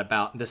bad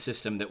about the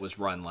system that was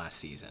run last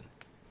season?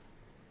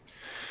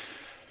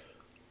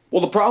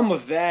 Well, the problem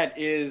with that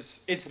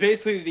is it's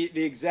basically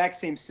the exact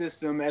same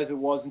system as it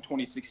was in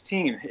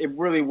 2016. It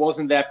really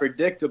wasn't that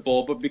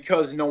predictable, but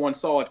because no one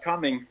saw it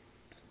coming,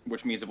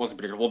 which means it wasn't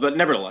predictable, but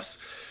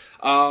nevertheless,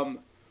 the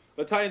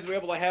Titans were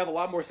able to have a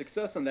lot more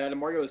success on that, and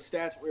Mariota's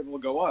stats were able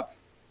to go up.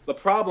 The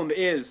problem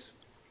is,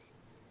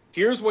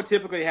 here's what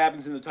typically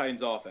happens in the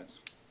Titans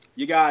offense.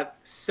 You got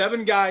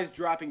 7 guys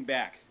dropping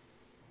back,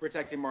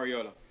 protecting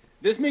Mariota.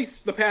 This makes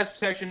the pass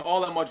protection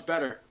all that much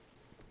better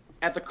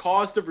at the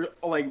cost of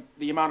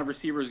the amount of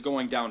receivers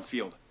going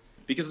downfield.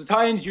 Because the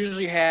Titans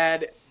usually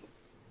had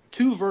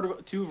two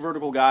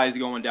vertical guys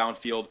going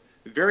downfield,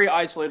 very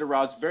isolated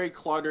routes, very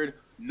cluttered.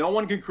 No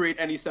one could create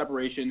any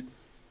separation,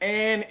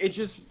 and it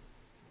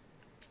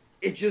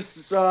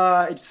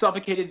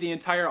suffocated the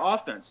entire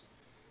offense.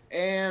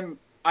 And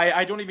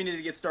I don't even need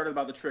to get started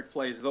about the trick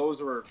plays.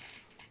 Those were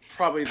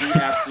probably the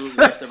absolute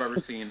worst I've ever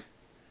seen.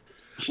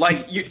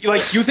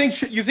 You think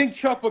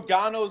Chuck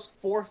Pagano's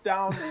 4th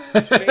down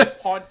fake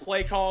punt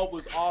play call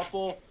was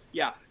awful?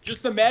 Yeah,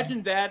 just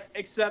imagine that,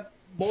 except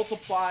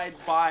multiplied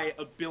by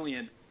a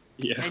billion,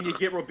 and you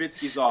get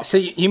Robiskie's offense. So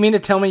you mean to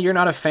tell me you're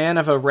not a fan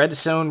of a red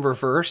zone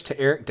reverse to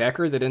Eric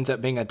Decker that ends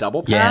up being a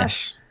double pass?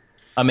 Yes.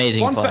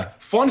 Amazing play.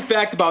 Fun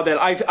fact about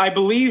that: I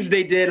believe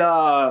they did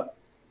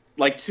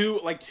like two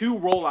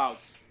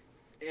rollouts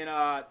in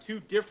 2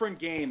 different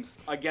games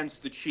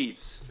against the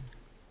Chiefs,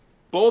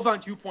 both on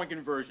 2-point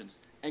conversions.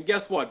 And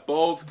guess what?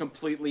 Both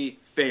completely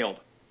failed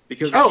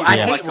because I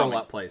hate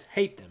rollout plays.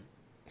 Hate them,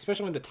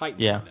 especially when the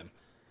Titans run them.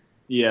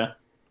 Yeah.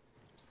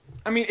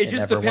 I mean, it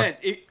just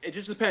depends. It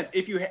just depends.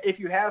 If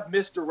you have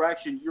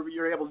misdirection,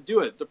 you're able to do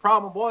it. The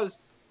problem was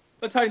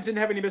the Titans didn't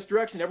have any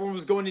misdirection. Everyone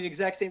was going in the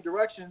exact same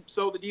direction,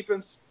 so the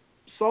defense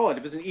saw it.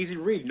 It was an easy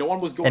read. No one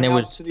was going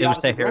out to the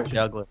opposite direction.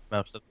 Harry Douglas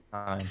most of the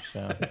time.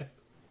 So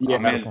yeah,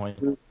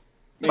 man.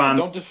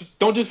 Don't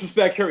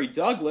disrespect Harry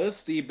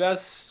Douglas, the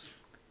best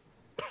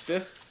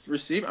 5th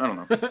receiver. I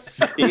don't know.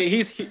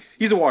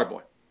 He's a water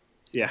boy.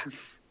 Yeah.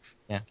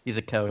 Yeah, he's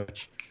a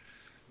coach.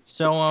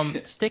 So,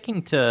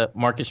 sticking to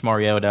Marcus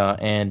Mariota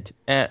and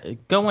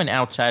going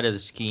outside of the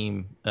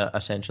scheme,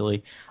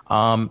 essentially,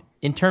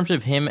 in terms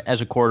of him as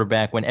a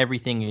quarterback, when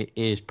everything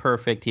is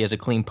perfect, he has a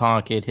clean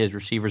pocket, his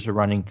receivers are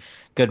running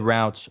good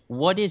routes,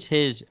 what is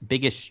his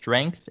biggest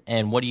strength,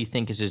 and what do you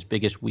think is his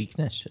biggest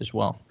weakness as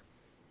well?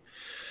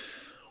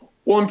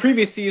 Well, in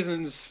previous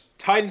seasons,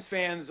 Titans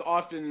fans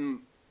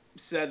often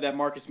said that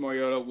Marcus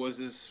Mariota was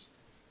this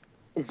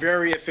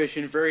very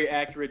efficient, very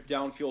accurate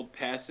downfield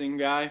passing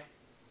guy.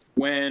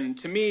 When,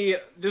 to me,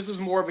 this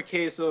was more of a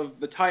case of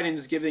the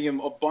Titans giving him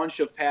a bunch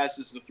of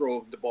passes to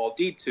throw the ball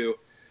deep to.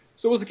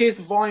 So it was a case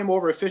of volume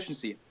over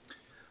efficiency.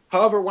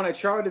 However, when I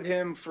charted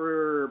him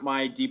for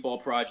my deep ball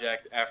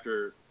project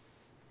after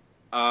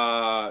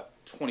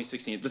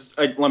 2016, in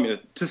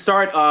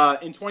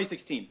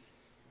 2016,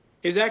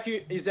 his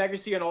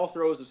accuracy on all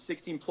throws of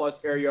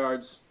 16-plus air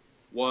yards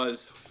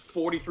was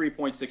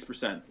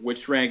 43.6%,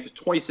 which ranked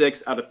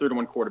 26 out of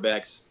 31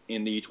 quarterbacks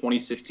in the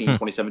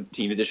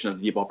 2016-2017 edition of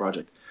the Deep Ball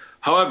Project.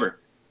 However,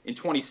 in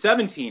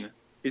 2017,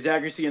 his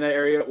accuracy in that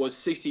area was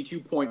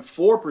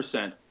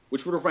 62.4%,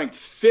 which would have ranked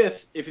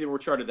 5th if he were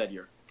charted that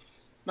year.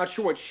 Not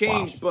sure what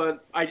changed,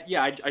 but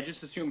I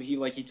just assumed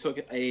he took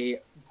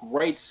a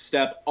great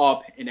step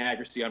up in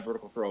accuracy on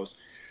vertical throws.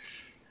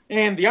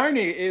 And the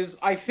irony is,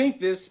 I think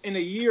this in a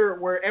year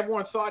where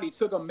everyone thought he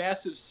took a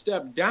massive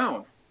step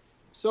down.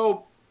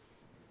 So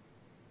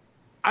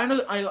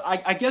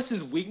I guess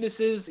his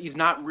weakness is he's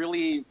not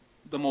really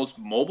the most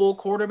mobile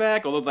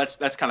quarterback, although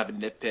that's kind of a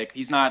nitpick.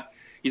 He's not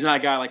a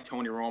guy like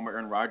Tony Romo or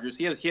Aaron Rodgers.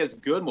 He has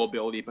good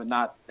mobility, but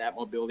not that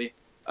mobility.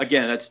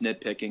 Again, that's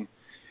nitpicking.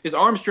 His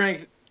arm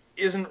strength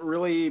isn't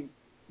really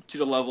to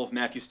the level of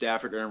Matthew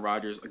Stafford or Aaron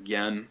Rodgers.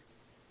 Again,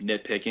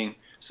 nitpicking.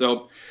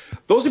 So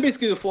those are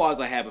basically the flaws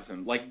I have with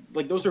him. Like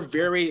those are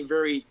very,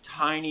 very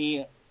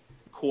tiny,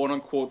 quote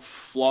unquote,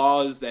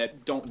 flaws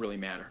that don't really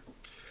matter.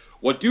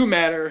 What do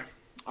matter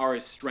are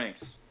his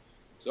strengths.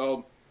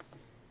 So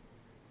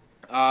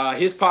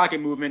his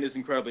pocket movement is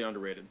incredibly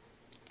underrated.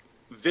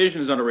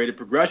 Vision is underrated.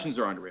 Progressions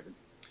are underrated.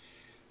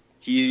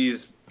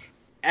 He's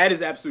at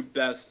his absolute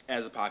best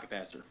as a pocket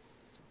passer.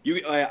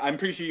 I'm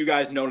pretty sure you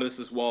guys know this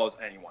as well as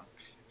anyone.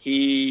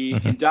 He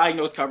can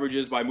diagnose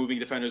coverages by moving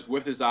defenders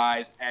with his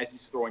eyes as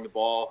he's throwing the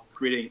ball,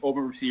 creating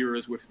open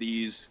receivers with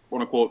these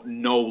quote-unquote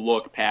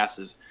no-look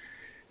passes.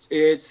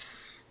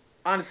 It's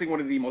honestly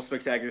one of the most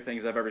spectacular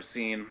things I've ever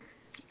seen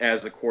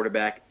as a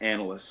quarterback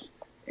analyst.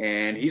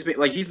 And he's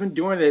been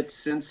doing it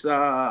since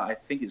I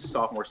think his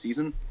sophomore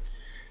season.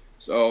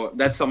 So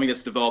that's something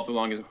that's developed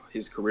along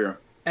his career.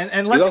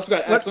 And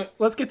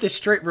let's get this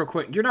straight real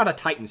quick. You're not a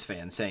Titans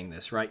fan saying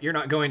this, right? You're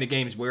not going to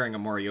games wearing a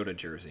Mariota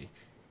jersey.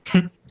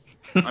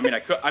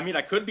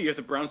 I could be if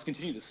the Browns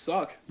continue to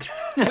suck.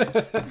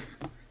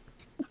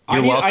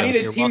 I need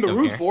a team to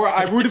root for.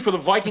 I rooted for the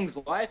Vikings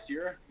last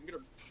year.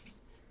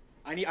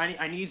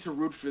 I need to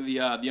root for the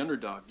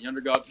underdog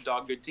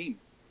good team.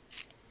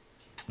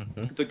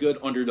 The good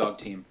underdog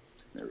team.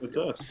 It's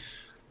us.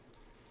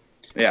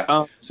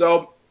 Yeah.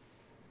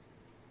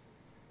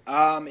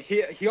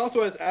 He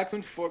also has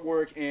excellent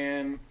footwork,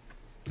 and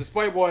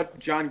despite what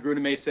John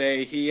Gruden may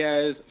say, he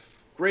has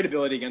great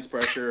ability against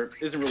pressure.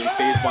 Isn't really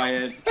fazed by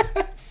it.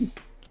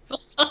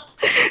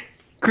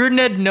 Gruden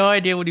had no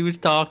idea what he was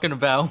talking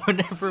about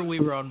whenever we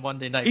were on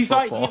Monday Night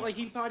Football.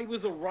 He thought he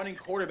was a running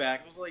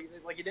quarterback. It was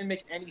like it didn't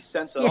make any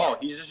sense at all.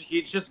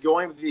 He's just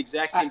going with the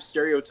exact same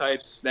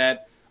stereotypes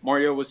that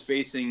Mario was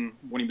facing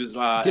when he was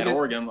at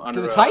Oregon.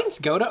 Did the Titans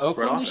go to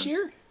Oakland this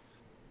year?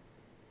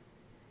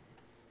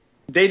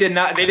 They did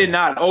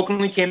not.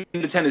 Oakland came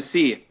to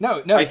Tennessee.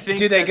 No.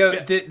 Do they go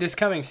this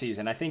coming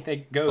season? I think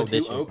they go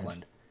to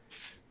Oakland.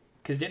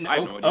 Because didn't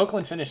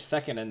Oakland finish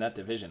second in that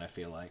division, I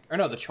feel like. Or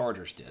no, the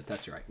Chargers did.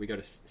 That's right. We go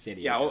to San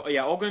Diego.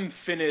 Yeah, Oakland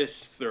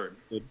finished third.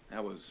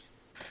 That was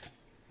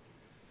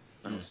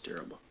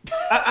terrible.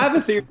 I have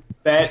a theory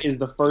that is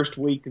the first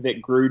week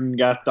that Gruden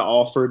got the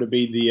offer to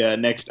be the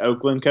next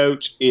Oakland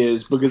coach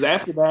is because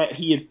after that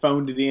he had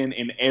phoned it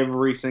in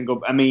every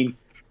single – I mean,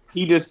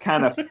 he just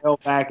kind of fell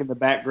back in the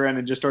background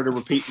and just started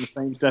repeating the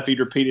same stuff he'd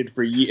repeated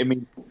for years. I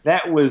mean,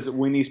 that was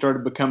when he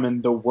started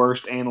becoming the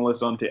worst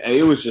analyst on TV.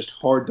 It was just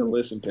hard to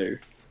listen to.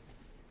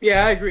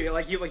 Yeah, I agree.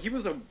 He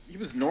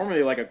was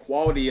normally like a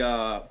quality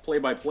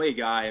play-by-play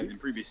guy in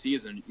previous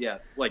season. Yeah,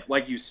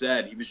 like you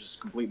said, he was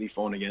just completely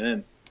phoning it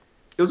in.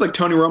 It was like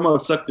Tony Romo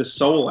sucked his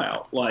soul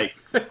out.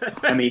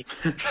 I mean,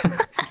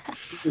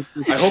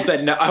 I hope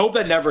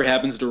that never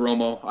happens to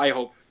Romo. I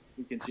hope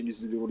he continues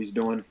to do what he's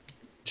doing.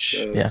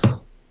 Yeah.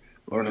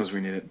 Lord knows we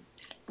need it.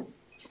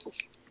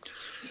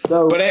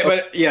 So, But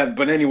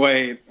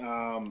anyway,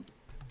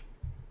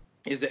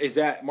 is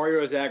that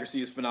Mariota's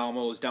accuracy is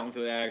phenomenal. His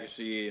downfield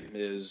accuracy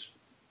is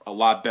a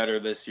lot better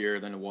this year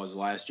than it was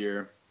last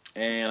year,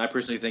 and I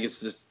personally think it's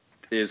just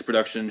his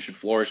production should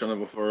flourish on the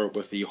before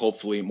with the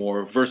hopefully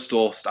more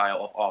versatile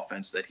style of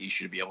offense that he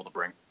should be able to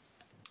bring.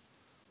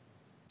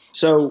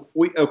 So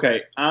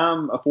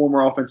I'm a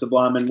former offensive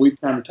lineman.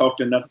 We've kind of talked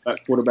enough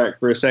about quarterback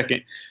for a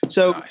second.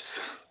 So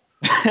Nice.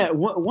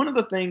 one of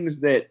the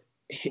things that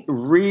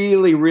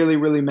really, really,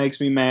 really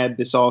makes me mad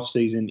this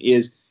offseason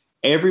is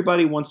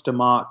everybody wants to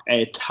mock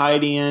a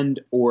tight end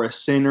or a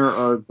center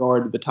or a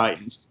guard to the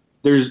Titans.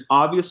 There's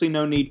obviously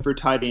no need for a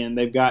tight end.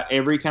 They've got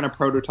every kind of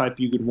prototype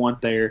you could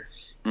want there.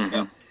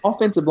 Mm-hmm.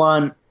 Offensive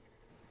line,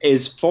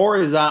 as far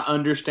as I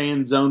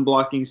understand zone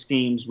blocking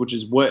schemes, which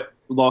is what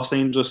Los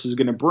Angeles is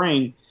going to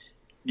bring,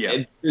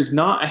 there's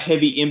not a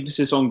heavy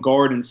emphasis on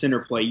guard and center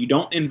play. You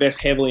don't invest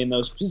heavily in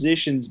those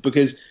positions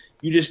because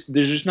there's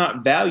just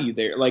not value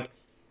there.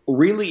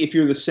 Really, if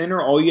you're the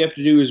center, all you have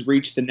to do is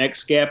reach the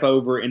next gap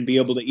over and be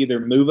able to either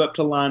move up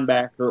to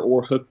linebacker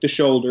or hook the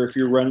shoulder if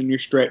you're running your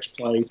stretch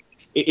plays.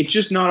 It's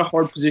just not a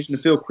hard position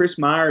to fill. Chris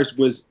Myers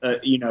was,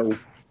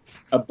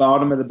 a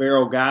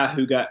bottom-of-the-barrel guy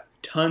who got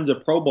tons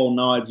of Pro Bowl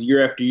nods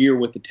year after year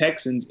with the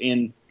Texans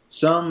in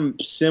some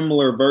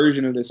similar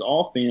version of this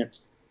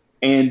offense.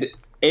 And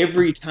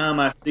every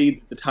time I see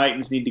that the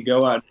Titans need to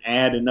go out and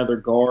add another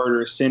guard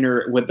or a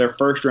center with their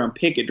first-round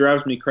pick, it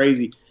drives me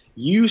crazy.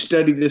 You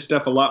study this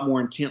stuff a lot more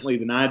intently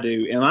than I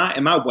do.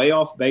 Am I way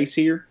off base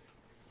here?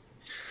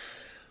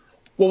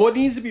 Well, what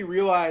needs to be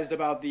realized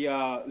about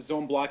the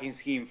zone blocking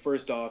scheme,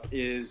 first off,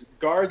 is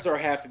guards are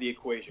half of the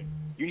equation.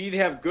 You need to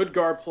have good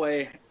guard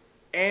play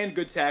and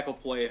good tackle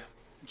play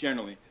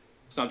generally.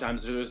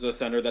 Sometimes there's a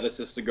center that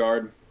assists the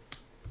guard.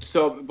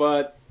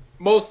 But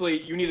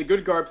mostly you need a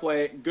good guard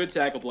play, good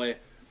tackle play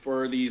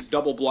for these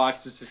double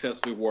blocks to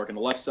successfully work on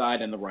the left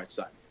side and the right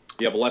side.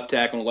 You have a left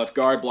tackle and a left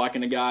guard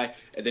blocking a guy,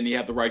 and then you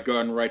have the right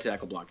guard and the right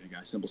tackle blocking a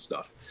guy. Simple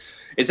stuff.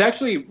 It's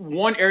actually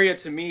one area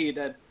to me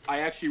that I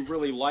actually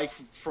really like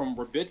from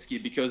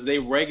Robitsky because they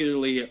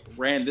regularly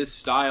ran this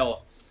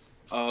style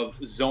of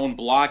zone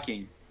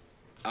blocking.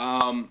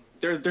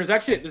 There's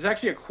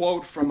actually a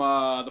quote from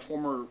the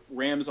former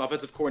Rams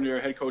offensive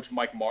coordinator, head coach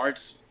Mike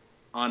Martz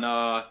on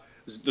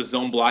the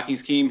zone blocking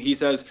scheme. He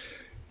says,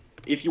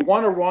 if you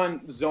want to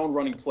run zone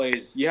running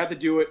plays, you have to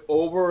do it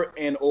over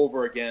and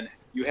over again.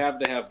 You have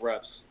to have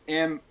reps.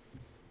 And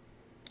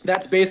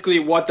that's basically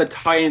what the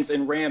Titans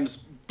and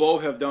Rams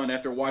both have done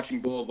after watching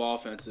both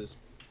offenses.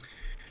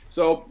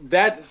 So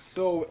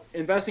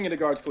investing in the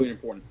guard is clearly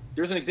important.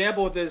 There's an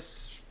example of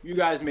this. You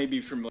guys may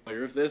be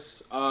familiar with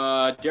this.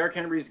 Derrick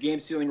Henry's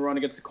game-sealing run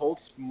against the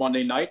Colts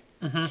Monday night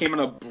came on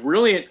a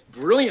brilliant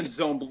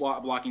zone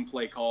blocking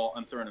play call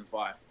on 3rd and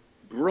 5.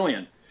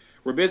 Brilliant.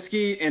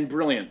 Robitsky and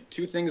brilliant.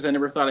 Two things I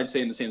never thought I'd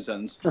say in the same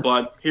sentence,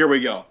 but here we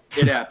go.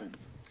 It happened.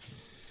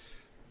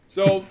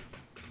 So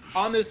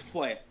on this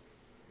play,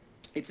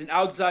 it's an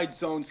outside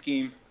zone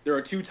scheme. There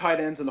are two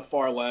tight ends on the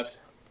far left.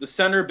 The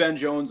center, Ben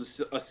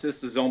Jones, assists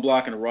the zone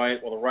block on the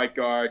right, while the right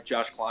guard,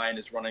 Josh Klein,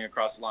 is running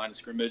across the line of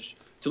scrimmage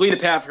to lead a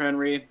path for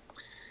Henry.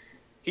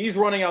 He's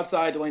running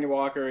outside Delaney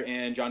Walker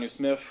and Jonnu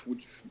Smith,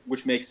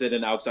 which makes it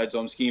an outside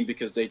zone scheme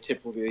because they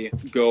typically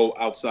go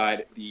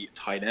outside the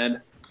tight end.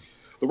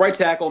 The right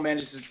tackle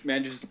manages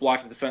to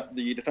block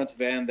the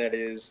defensive end that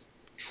is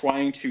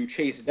trying to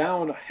chase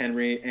down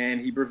Henry,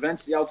 and he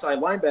prevents the outside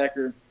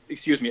linebacker.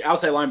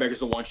 Outside linebacker is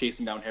the one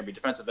chasing down Henry.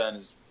 Defensive end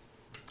is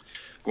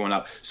going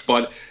out.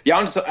 But the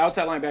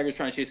outside linebacker is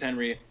trying to chase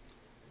Henry.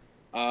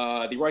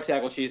 The right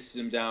tackle chases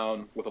him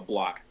down with a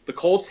block. The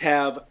Colts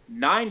have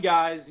 9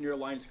 guys near the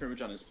line of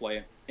scrimmage on this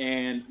play,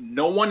 and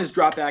no one is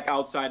dropped back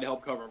outside to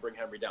help cover and bring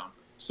Henry down.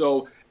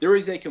 So there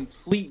is a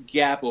complete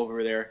gap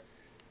over there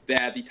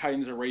that the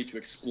Titans are ready to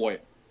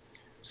exploit.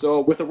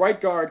 So with the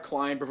right guard,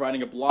 Klein,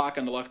 providing a block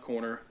on the left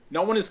corner,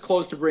 no one is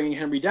close to bringing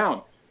Henry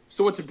down.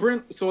 So it's a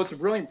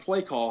brilliant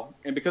play call,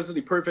 and because of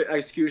the perfect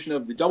execution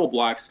of the double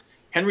blocks,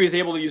 Henry is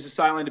able to use the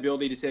sideline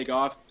ability to take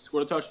off,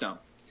 score the touchdown.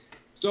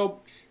 So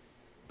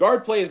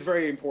guard play is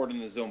very important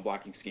in the zone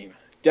blocking scheme.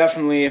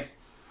 Definitely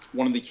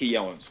one of the key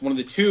elements, one of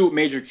the two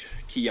major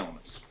key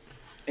elements.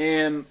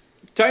 And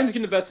the Titans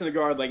can invest in a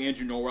guard like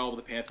Andrew Norwell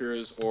with the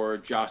Panthers or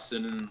Josh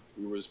Sinnen,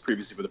 who was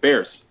previously with the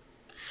Bears.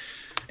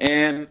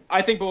 And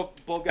I think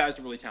both guys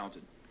are really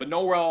talented. But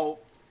Norwell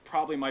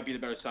probably might be the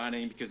better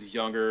signing because he's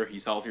younger,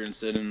 he's healthier than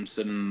Sinnen.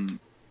 Sinnen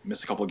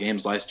missed a couple of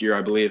games last year,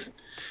 I believe.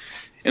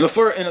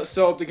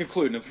 So to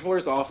conclude, in the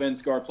Fleurs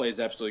offense, guard play is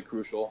absolutely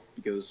crucial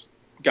because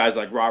guys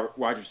like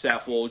Roger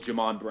Saffold,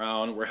 Jamon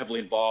Brown were heavily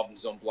involved in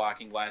zone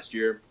blocking last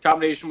year.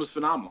 Combination was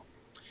phenomenal.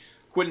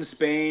 Quinton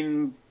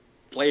Spain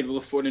played with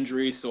a foot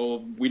injury,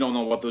 so we don't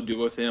know what they'll do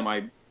with him.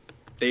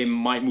 They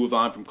might move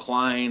on from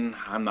Klein.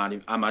 I'm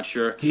not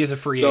sure. He is a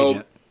free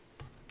agent.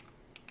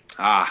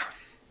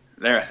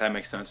 That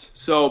makes sense.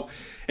 So,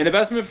 an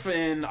investment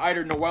in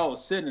either Noel or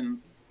Sidden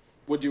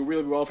would do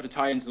really well for the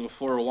Titans in the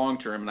Florida long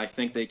term, and I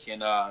think they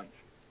can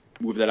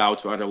move that out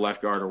to either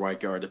left guard or right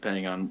guard,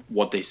 depending on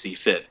what they see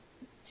fit.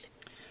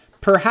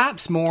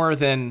 Perhaps more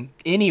than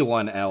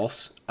anyone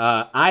else,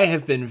 I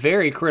have been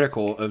very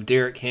critical of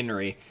Derrick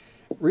Henry,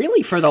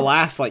 really for the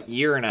last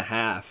year and a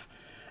half,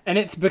 and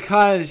it's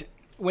because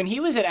when he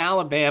was at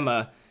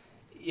Alabama,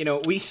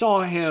 we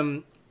saw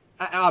him.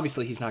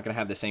 Obviously, he's not going to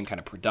have the same kind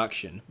of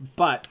production,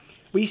 but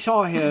we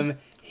saw him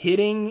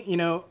hitting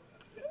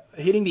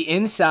the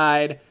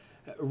inside,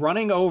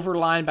 running over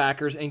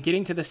linebackers, and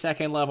getting to the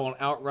second level and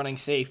outrunning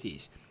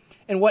safeties.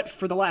 And what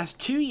for the last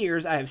 2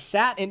 years I have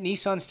sat in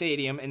Nissan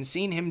Stadium and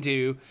seen him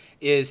do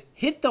is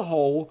hit the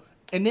hole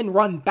and then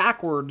run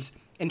backwards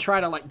and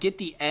try to get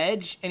the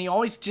edge, and he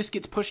always just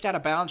gets pushed out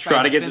of bounds.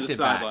 Try to get to the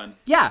sideline.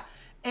 Yeah,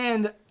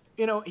 and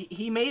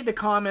he made the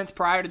comments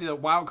prior to the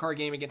wild card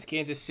game against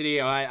Kansas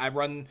City. I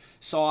run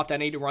soft. I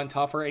need to run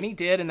tougher, and he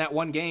did in that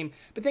one game.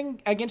 But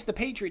then against the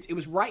Patriots, it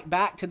was right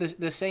back to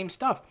the same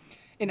stuff.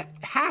 In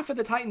half of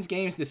the Titans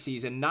games this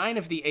season, 9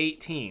 of the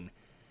 18,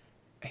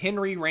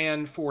 Henry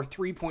ran for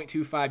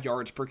 3.25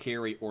 yards per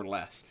carry or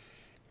less.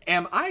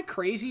 Am I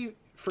crazy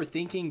for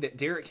thinking that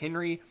Derrick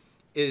Henry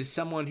is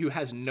someone who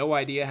has no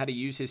idea how to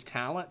use his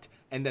talent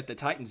and that the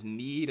Titans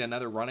need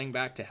another running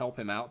back to help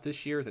him out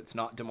this year that's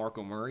not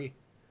DeMarco Murray?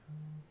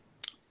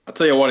 I'll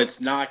tell you what,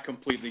 it's not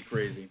completely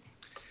crazy.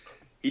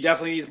 He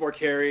definitely needs more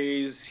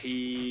carries.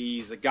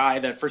 He's a guy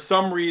that, for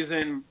some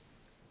reason,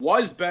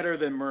 was better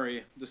than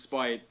Murray,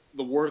 despite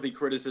the worthy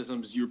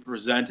criticisms you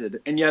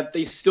presented. And yet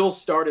they still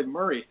started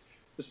Murray,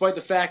 despite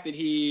the fact that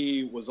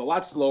he was a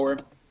lot slower.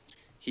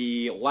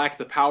 He lacked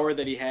the power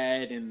that he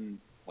had in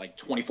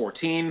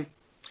 2014.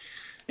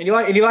 And he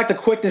lacked the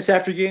quickness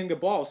after getting the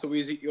ball. So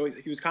he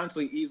was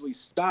constantly easily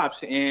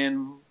stopped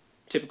and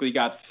typically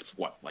got,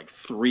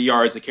 3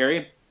 yards a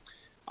carry.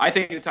 I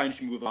think the Titans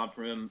should move on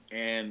from him,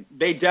 and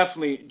they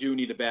definitely do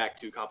need a back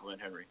to complement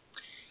Henry.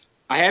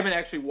 I haven't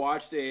actually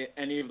watched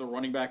any of the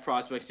running back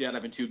prospects yet.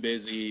 I've been too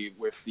busy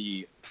with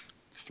the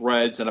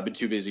threads, and I've been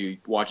too busy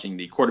watching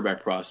the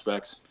quarterback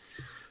prospects.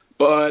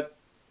 But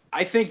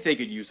I think they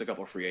could use a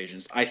couple of free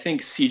agents. I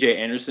think C.J.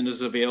 Anderson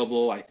is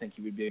available. I think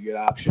he would be a good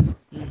option.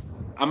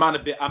 I'm not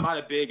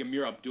a big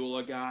Amir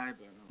Abdullah guy,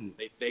 but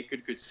they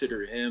could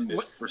consider him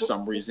if for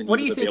some reason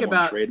what he was do you think available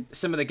about in trade.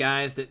 Some of the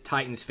guys that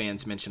Titans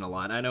fans mention a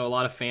lot? I know a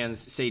lot of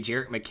fans say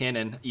Jerick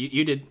McKinnon.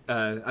 You did.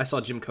 I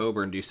saw Jim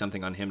Coburn do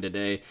something on him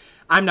today.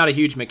 I'm not a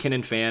huge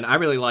McKinnon fan. I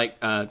really like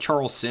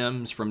Charles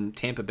Sims from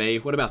Tampa Bay.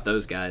 What about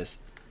those guys?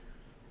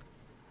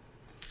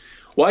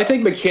 Well, I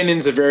think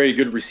McKinnon's a very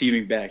good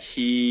receiving back.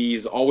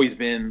 He's always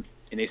been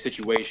in a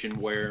situation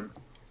where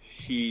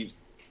he's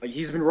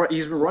been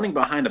running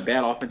behind a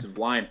bad offensive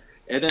line,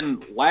 and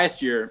then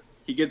last year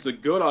he gets a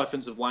good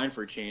offensive line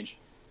for a change,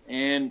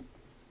 and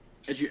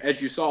as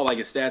you saw,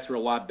 his stats were a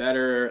lot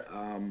better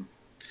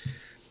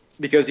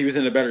because he was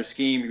in a better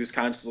scheme. He was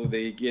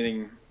constantly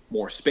getting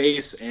more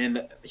space,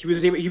 and he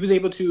was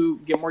able to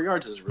get more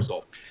yards as a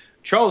result.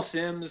 Charles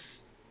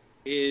Sims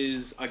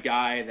is a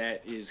guy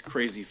that is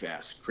crazy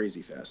fast.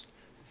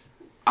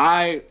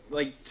 I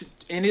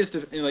in his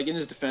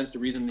defense, the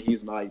reason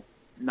he's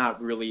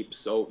not really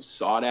so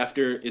sought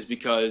after is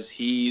because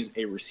he's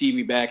a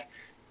receiving back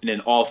in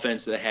an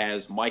offense that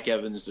has Mike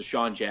Evans,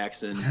 Deshaun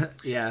Jackson,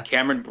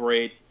 Cameron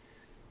Brate,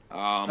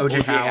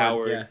 O.J.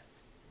 Howard,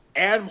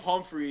 Adam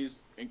Humphries,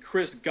 and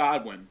Chris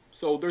Godwin.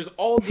 So there's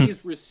all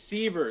these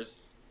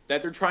receivers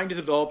that they're trying to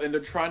develop and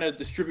they're trying to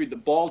distribute the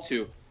ball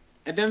to.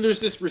 And then there's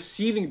this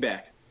receiving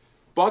back.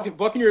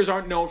 Buccaneers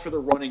aren't known for the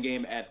running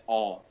game at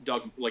all.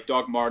 Doug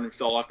Martin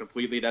fell off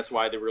completely. That's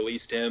why they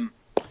released him.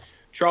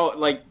 Charles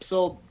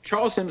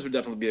Sims would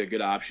definitely be a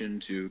good option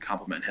to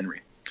complement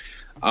Henry.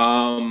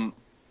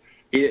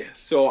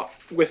 So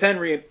with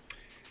Henry,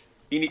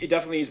 he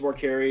definitely needs more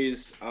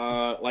carries.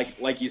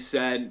 Like you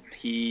said,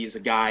 he's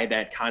a guy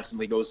that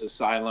constantly goes to the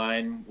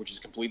sideline, which is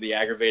completely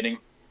aggravating.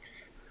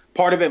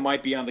 Part of it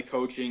might be on the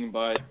coaching,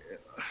 but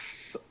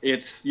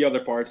it's the other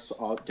parts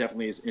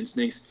definitely his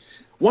instincts.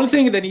 One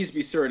thing that needs to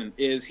be certain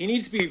is he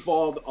needs to be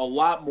involved a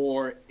lot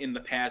more in the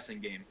passing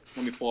game.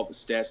 Let me pull up the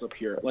stats up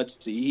here.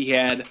 Let's see. He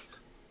had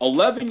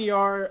 11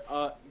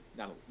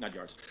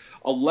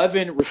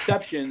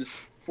 receptions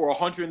for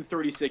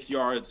 136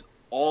 yards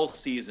all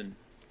season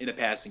in a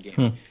passing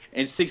game.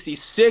 And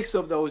 66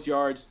 of those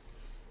yards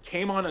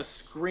came on a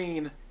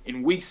screen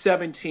in Week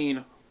 17,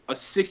 a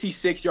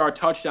 66-yard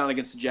touchdown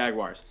against the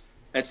Jaguars.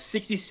 That's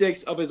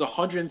 66 of his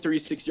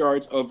 136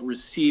 yards of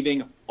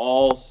receiving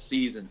all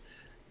season.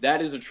 That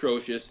is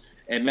atrocious,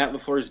 and Matt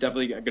LaFleur is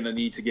definitely going to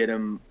need to get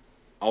him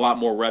a lot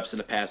more reps in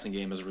the passing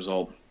game as a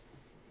result.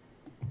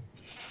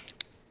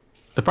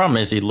 The problem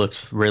is he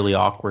looks really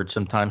awkward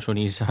sometimes when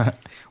he's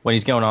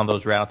going on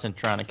those routes and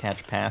trying to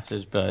catch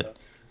passes. But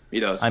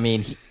he does. I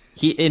mean,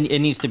 it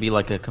needs to be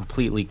a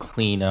completely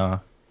clean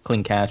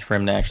clean catch for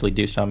him to actually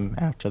do something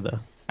after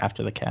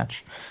the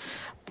catch.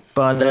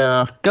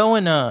 But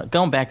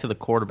going back to the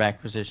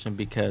quarterback position,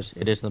 because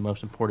it is the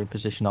most important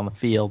position on the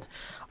field.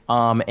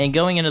 And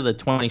going into the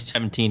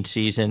 2017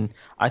 season,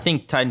 I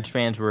think Titans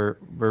fans were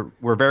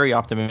very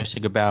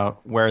optimistic about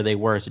where they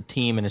were as a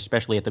team, and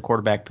especially at the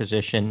quarterback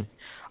position,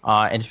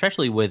 and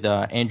especially with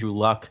Andrew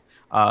Luck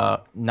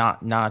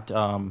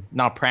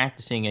not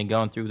practicing and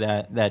going through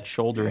that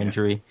shoulder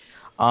injury.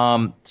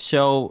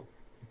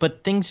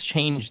 But things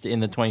changed in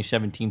the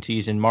 2017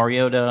 season.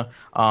 Mariota,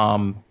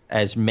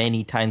 as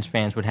many Titans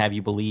fans would have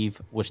you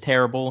believe, was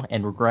terrible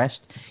and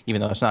regressed, even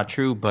though it's not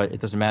true, but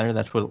it doesn't matter.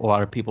 That's what a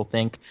lot of people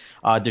think.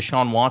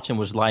 Deshaun Watson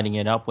was lighting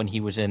it up when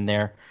he was in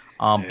there.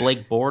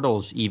 Blake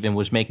Bortles even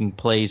was making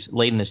plays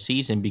late in the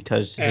season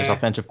because his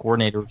offensive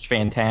coordinator was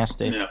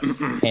fantastic,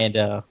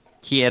 and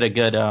he had a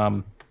good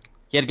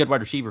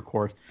wide receiver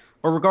corps.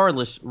 But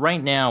regardless,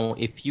 right now,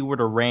 if you were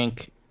to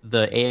rank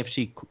the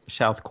AFC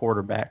South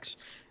quarterbacks,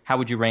 how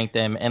would you rank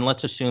them? And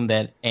let's assume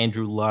that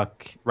Andrew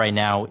Luck right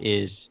now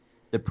is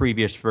the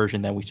previous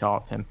version that we saw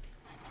of him.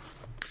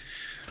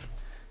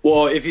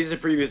 Well, if he's the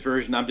previous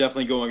version, I'm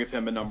definitely going with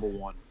him at number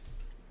 1.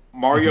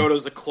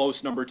 Mariota's a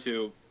close number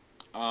 2.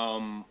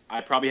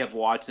 I probably have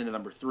Watson at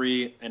number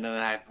 3, and then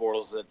I have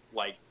Bortles at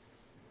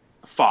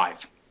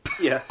 5.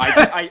 Yeah.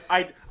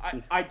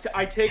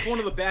 I take one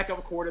of the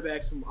backup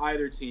quarterbacks from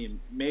either team.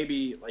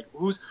 Maybe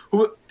who?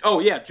 Oh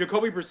yeah,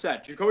 Jacoby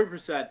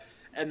Brissett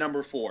at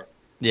number 4.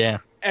 Yeah.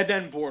 And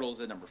then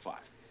Bortles at number 5.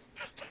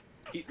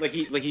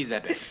 He's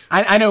that big.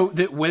 I know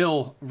that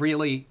Will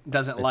really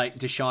doesn't like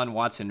Deshaun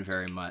Watson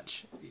very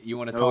much. You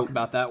want to talk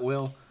about that,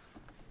 Will?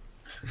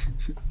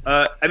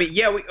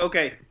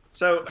 Okay.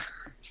 So,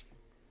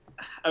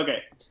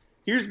 okay.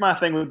 Here's my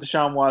thing with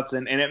Deshaun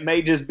Watson, and it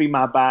may just be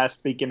my bias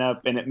speaking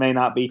up, and it may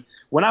not be.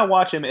 When I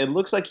watch him, it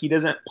looks like he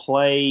doesn't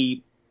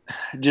play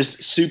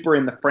just super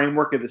in the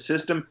framework of the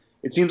system.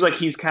 It seems like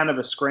he's kind of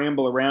a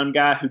scramble around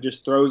guy who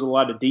just throws a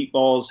lot of deep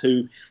balls,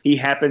 who he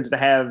happens to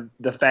have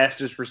the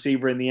fastest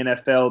receiver in the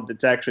NFL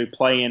that's actually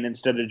playing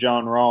instead of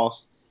John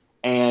Ross.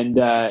 And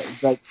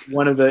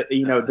one of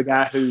the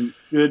guy who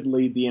should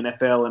lead the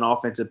NFL in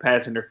offensive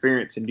pass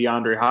interference in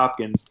DeAndre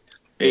Hopkins.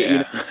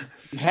 Yeah.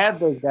 You have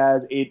those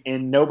guys,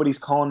 and nobody's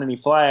calling any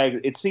flags.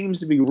 It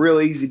seems to be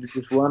real easy to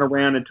just run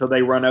around until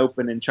they run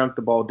open and chunk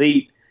the ball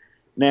deep.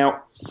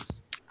 Now,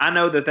 I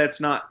know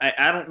that's not –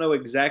 I don't know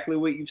exactly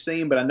what you've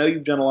seen, but I know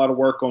you've done a lot of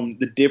work on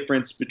the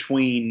difference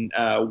between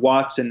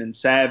Watson and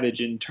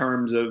Savage in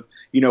terms of,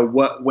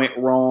 what went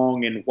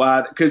wrong and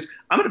why. Because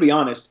I'm going to be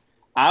honest,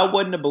 I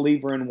wasn't a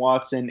believer in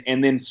Watson,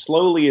 and then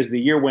slowly as the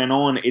year went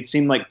on, it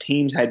seemed like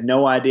teams had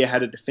no idea how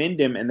to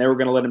defend him, and they were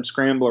going to let him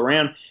scramble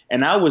around.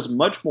 And I was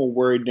much more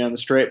worried down the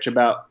stretch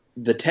about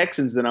the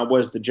Texans than I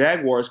was the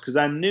Jaguars, because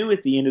I knew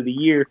at the end of the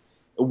year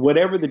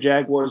whatever the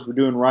Jaguars were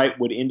doing right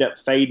would end up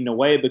fading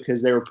away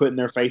because they were putting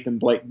their faith in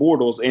Blake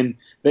Bortles. And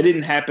that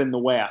didn't happen the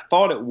way I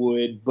thought it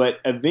would,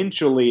 but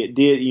eventually it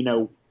did,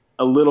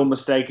 a little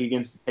mistake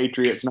against the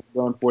Patriots, not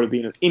going for it at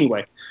the end.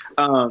 Anyway,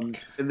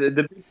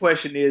 the big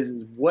question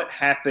is what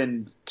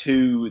happened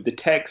to the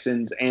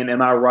Texans, and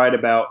am I right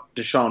about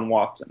Deshaun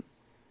Watson?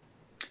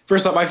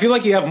 First off, I feel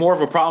like you have more of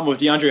a problem with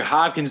DeAndre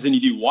Hopkins than you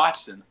do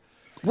Watson.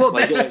 Well,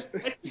 that's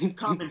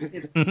common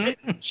sense.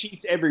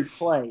 Cheats every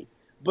play,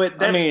 but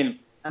that's,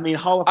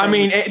 Hall of Fame.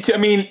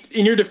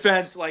 in your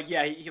defense,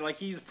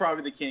 he's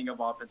probably the king of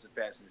offensive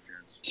pass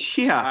interference.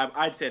 Yeah,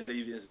 I'd say that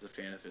he is a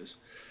fan of his.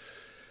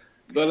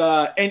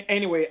 But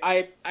anyway,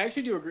 I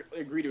actually do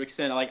agree to an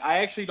extent. I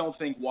actually don't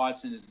think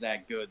Watson is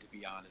that good, to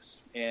be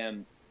honest.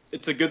 And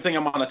it's a good thing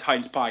I'm on a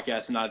Titans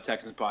podcast and not a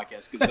Texans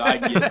podcast, because I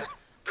get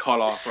cut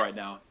off right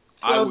now.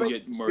 I would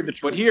get murdered.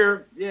 But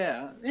here,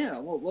 yeah.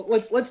 Well,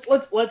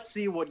 let's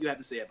see what you have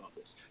to say about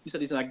this. You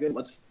said he's not good.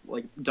 Let's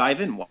dive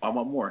in. I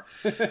want more.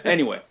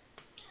 Anyway,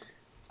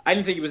 I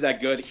didn't think he was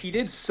that good. He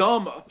did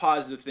some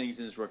positive things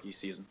in his rookie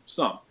season,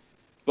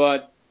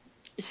 but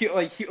he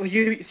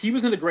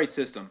was in a great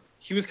system.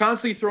 He was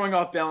constantly throwing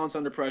off balance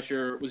under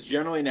pressure, was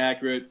generally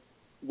inaccurate,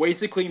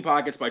 wasted clean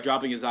pockets by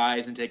dropping his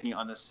eyes and taking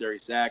unnecessary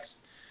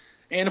sacks.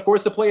 And, of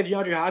course, the play of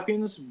DeAndre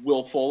Hopkins,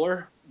 Will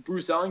Fuller,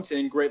 Bruce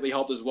Ellington greatly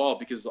helped as well,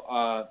 because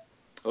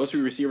those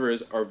 3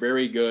 receivers are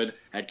very good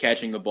at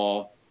catching the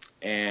ball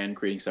and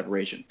creating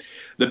separation.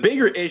 The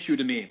bigger issue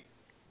to me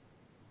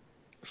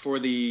for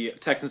the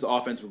Texans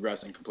offense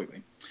progressing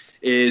completely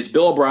is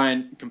Bill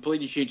O'Brien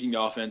completely changing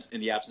the offense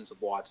in the absence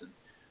of Watson.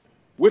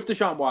 With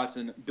Deshaun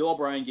Watson, Bill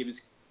O'Brien gave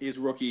his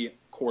rookie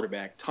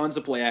quarterback tons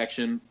of play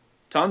action,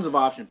 tons of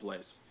option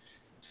plays.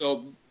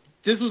 So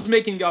this was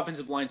making the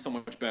offensive line so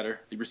much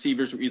better. The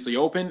receivers were easily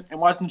open, and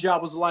Watson's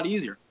job was a lot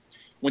easier.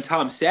 When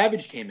Tom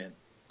Savage came in,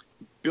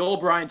 Bill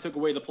O'Brien took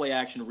away the play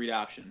action read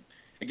option.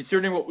 And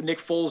considering what Nick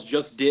Foles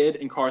just did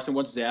in Carson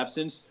Wentz's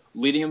absence,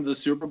 leading him to the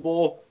Super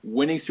Bowl,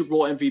 winning Super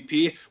Bowl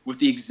MVP with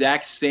the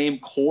exact same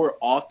core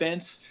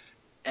offense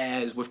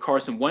as with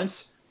Carson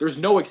Wentz, there's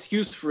no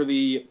excuse for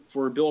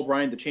Bill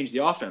O'Brien to change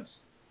the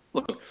offense.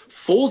 Look,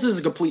 Foles is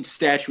a complete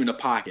statue in the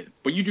pocket,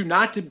 but you do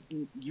not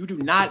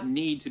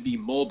need to be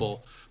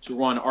mobile to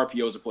run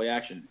RPOs or play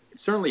action. It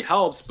certainly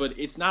helps, but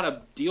it's not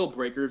a deal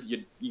breaker if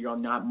you're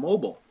not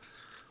mobile.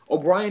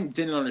 O'Brien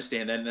didn't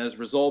understand that, and as a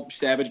result,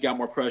 Savage got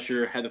more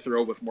pressure, had to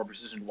throw with more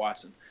precision to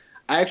Watson.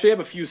 I actually have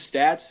a few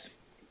stats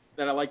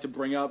that I like to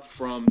bring up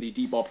from the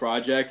Deep Ball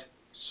Project,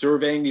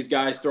 surveying these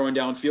guys throwing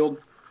downfield.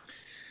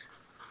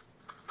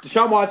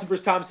 Deshaun Watson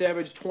versus Tom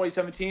Savage,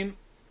 2017.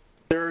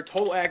 Their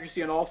total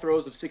accuracy on all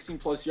throws of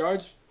 16-plus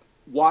yards.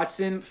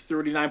 Watson,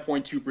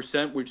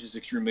 39.2%, which is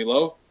extremely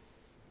low.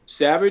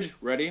 Savage,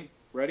 ready?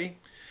 50%.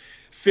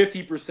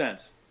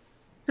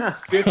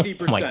 50%.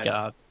 Oh, my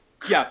God.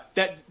 Yeah,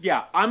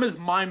 I'm as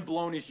mind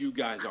blown as you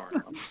guys are.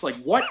 I'm just like,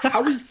 what?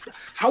 How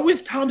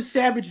is Tom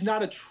Savage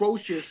not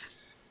atrocious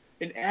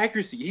in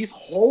accuracy? He's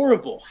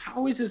horrible.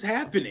 How is this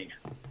happening?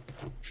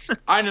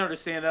 I don't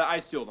understand that. I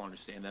still don't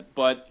understand that,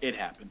 but it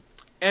happened.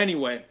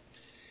 Anyway,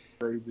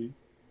 Crazy.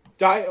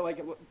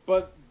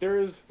 But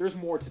there's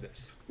more to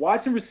this.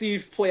 Watson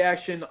received play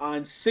action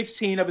on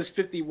 16 of his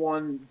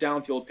 51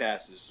 downfield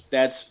passes.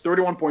 That's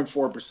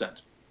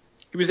 31.4%.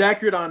 He was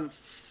accurate on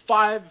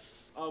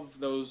 5 of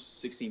those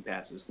 16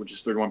 passes, which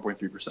is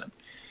 31.3%.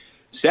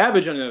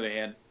 Savage, on the other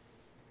hand,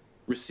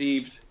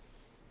 received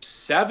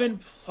 7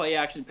 play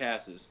action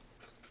passes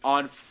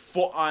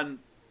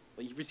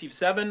he received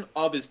 7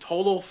 of his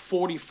total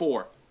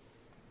 44.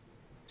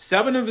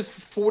 7 of his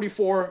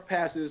 44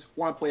 passes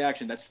were on play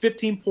action. That's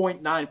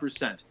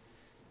 15.9%.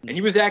 And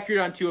he was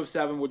accurate on 2 of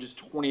 7, which is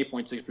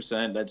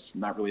 28.6%. That's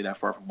not really that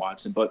far from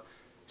Watson, but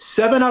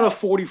 7 out of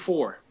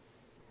 44.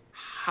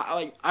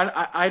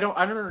 I don't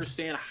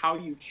understand how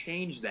you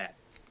change that.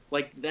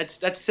 Like that's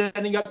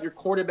setting up your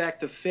quarterback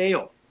to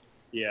fail.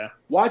 Yeah.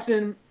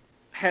 Watson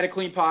had a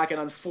clean pocket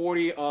on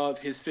 40 of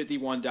his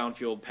 51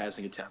 downfield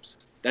passing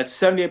attempts. That's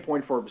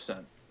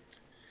 78.4%.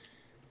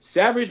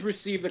 Savage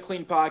received a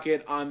clean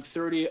pocket on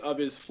 30 of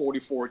his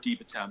 44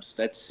 deep attempts.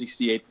 That's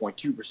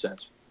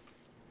 68.2%.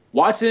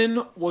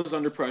 Watson was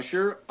under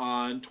pressure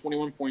on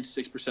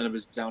 21.6% of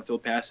his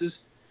downfield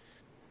passes.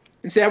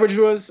 And Savage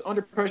was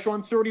under pressure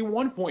on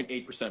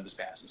 31.8% of his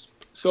passes.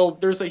 So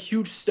there's a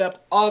huge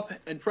step up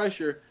in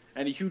pressure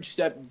and a huge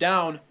step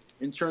down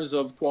in terms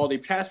of quality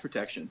pass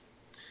protection.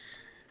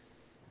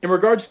 In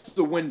regards to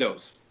the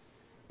windows,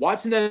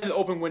 Watson had an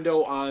open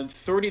window on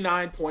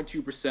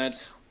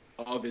 39.2%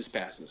 of his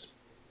passes.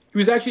 He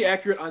was actually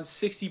accurate on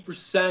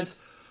 60%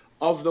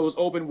 of those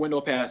open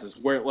window passes,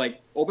 where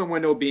open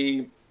window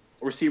being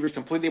receivers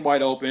completely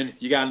wide open,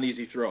 you got an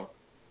easy throw.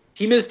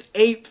 He missed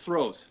 8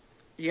 throws.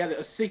 He had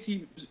a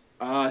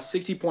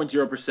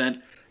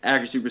 60.0%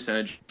 accuracy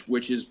percentage,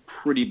 which is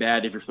pretty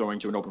bad if you're throwing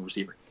to an open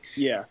receiver.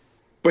 Yeah.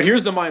 But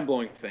here's the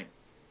mind-blowing thing.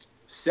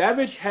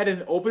 Savage had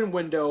an open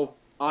window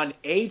on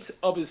 8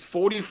 of his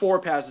 44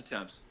 pass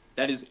attempts.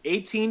 That is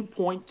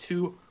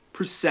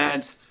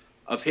 18.2%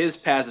 of his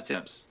pass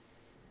attempts.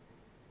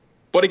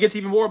 But it gets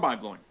even more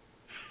mind-blowing.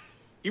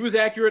 He was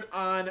accurate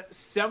on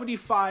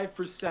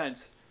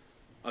 75%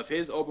 of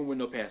his open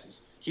window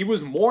passes. He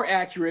was more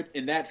accurate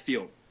in that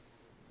field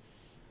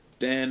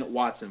than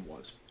Watson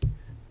was.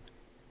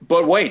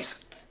 But wait,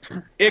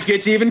 it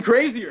gets even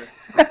crazier.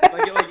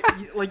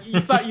 Like you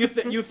thought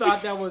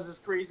that was as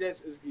crazy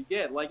as we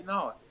get. Like,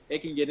 no,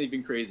 it can get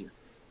even crazier.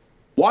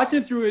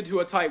 Watson threw into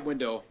a tight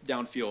window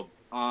downfield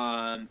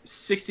on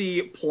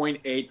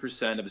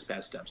 60.8% of his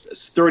pass attempts.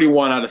 That's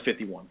 31 out of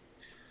 51.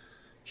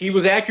 He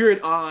was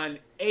accurate on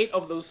 8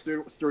 of those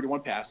 31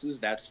 passes.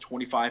 That's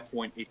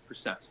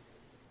 25.8%.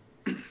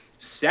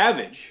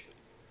 Savage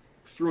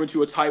threw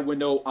into a tight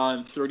window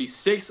on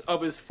 36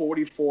 of his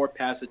 44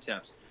 pass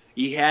attempts.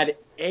 He had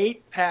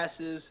 8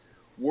 passes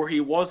where he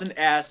wasn't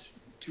asked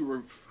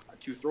to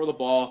throw the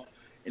ball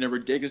in a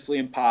ridiculously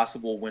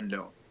impossible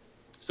window.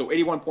 So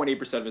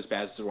 81.8% of his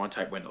passes were on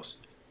tight windows.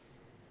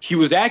 He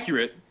was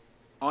accurate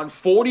on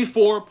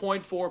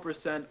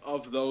 44.4%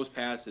 of those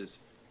passes.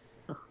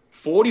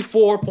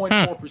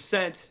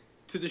 44.4%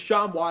 to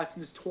Deshaun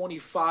Watson's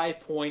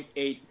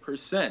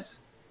 25.8%.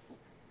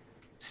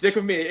 Stick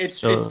with me. It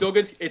still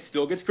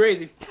gets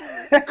crazy.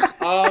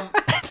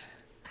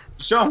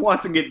 Deshaun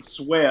Watson getting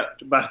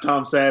swept by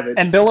Tom Savage.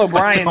 And Bill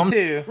O'Brien,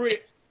 too.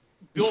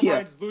 Bill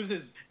O'Brien's losing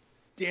his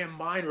damn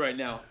mind right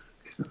now.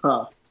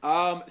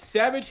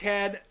 Savage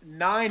had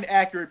 9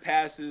 accurate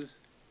passes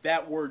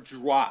that were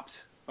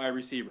dropped by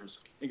receivers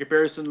in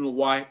comparison to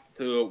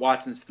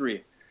Watson's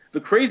 3. The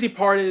crazy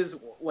part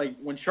is,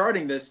 when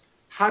charting this,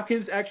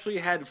 Hopkins actually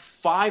had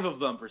 5 of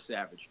them for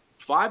Savage.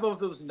 5 of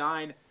those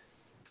 9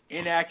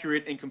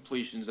 inaccurate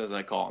incompletions, as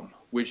I call them,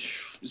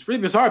 which is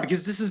pretty bizarre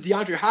because this is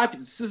DeAndre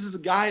Hopkins. This is a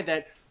guy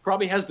that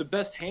probably has the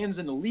best hands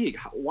in the league.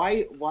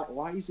 Why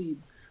is he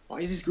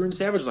screwing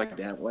Savage like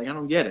that? I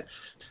don't get it.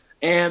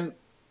 And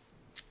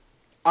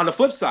on the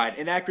flip side,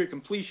 inaccurate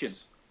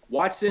completions.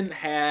 Watson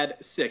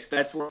had 6.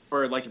 That's where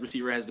the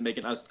receiver has to make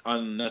an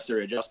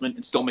unnecessary adjustment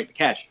and still make the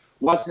catch.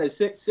 Watson had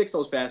 6 of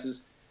those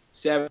passes.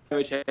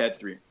 Savage had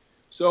 3.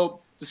 So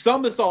to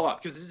sum this all up,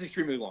 because this is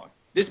extremely long,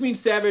 this means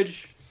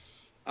Savage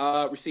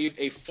received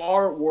a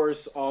far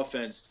worse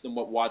offense than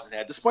what Watson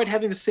had, despite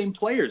having the same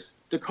players.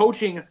 The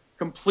coaching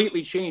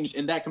completely changed,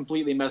 and that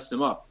completely messed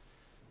him up.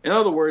 In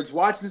other words,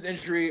 Watson's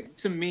injury,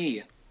 to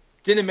me,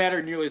 didn't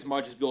matter nearly as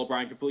much as Bill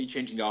O'Brien completely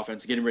changing the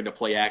offense, getting rid of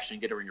play action,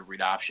 getting rid of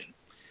read option.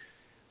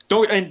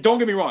 Don't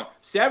get me wrong,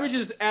 Savage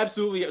is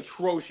absolutely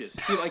atrocious.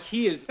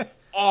 He is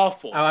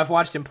awful. Oh, I've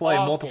watched him play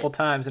multiple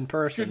times in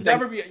person. Should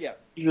never be. Yeah,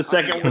 he's the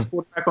second worst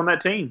quarterback on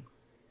that team.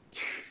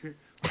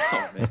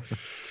 Oh man,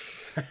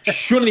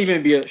 shouldn't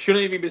even be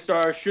a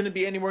starter. Shouldn't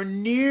be anywhere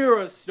near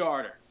a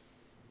starter.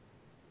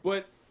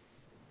 But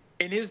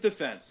in his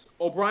defense,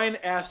 O'Brien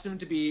asked him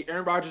to be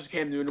Aaron Rodgers,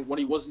 Cam Newton when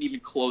he wasn't even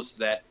close to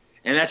that,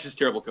 and that's just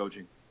terrible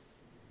coaching.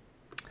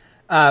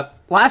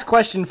 Last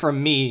question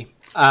from me.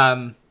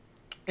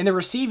 In the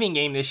receiving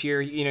game this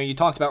year, you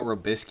talked about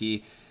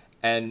Robisky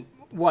and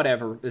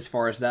whatever as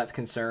far as that's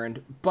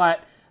concerned,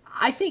 but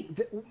I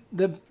think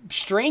the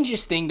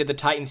strangest thing to the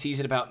Titans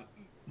season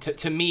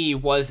to me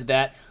was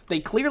that they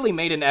clearly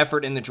made an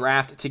effort in the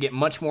draft to get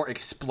much more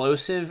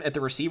explosive at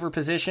the receiver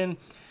position.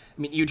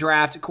 I mean, you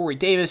draft Corey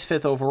Davis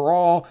 5th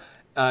overall,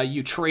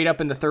 you trade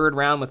up in the 3rd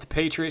round with the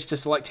Patriots to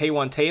select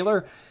Taywan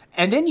Taylor,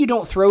 and then you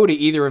don't throw to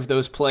either of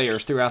those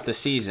players throughout the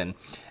season.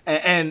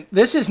 And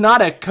this is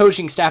not a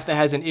coaching staff that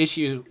has an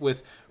issue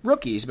with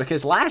rookies,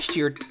 because last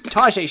year,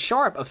 Tajay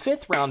Sharp, a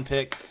 5th-round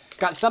pick,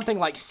 got something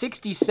like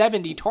 60,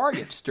 70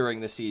 targets during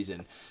the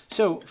season.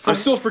 So I'm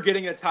still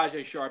forgetting that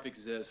Tajay Sharp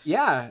exists.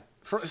 Yeah.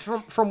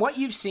 From what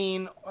you've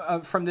seen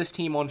from this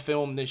team on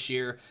film this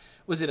year,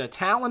 was it a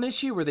talent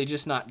issue? Were they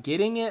just not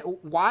getting it?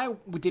 Why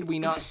did we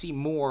not see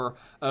more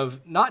of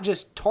not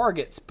just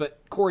targets,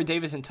 but Corey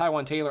Davis and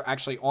Taywan Taylor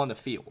actually on the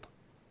field?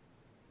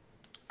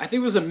 I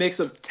think it was a mix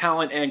of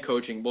talent and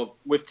coaching. Well,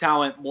 with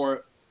talent,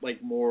 more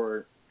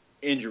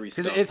injury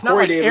stuff. It's not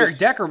Corey Davis, Eric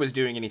Decker was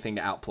doing anything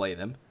to outplay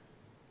them.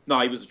 No,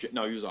 he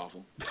was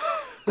awful.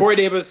 Corey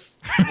Davis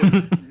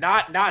was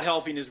not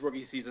healthy in his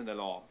rookie season at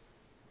all.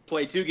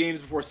 Played 2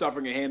 games before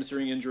suffering a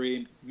hamstring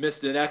injury.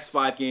 Missed the next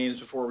 5 games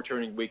before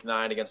returning Week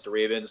 9 against the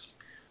Ravens.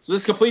 So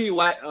this completely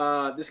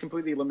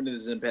limited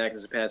his impact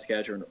as a pass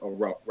catcher and a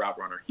route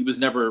runner. He was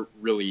never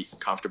really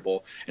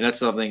comfortable, and that's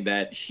something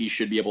that he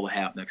should be able to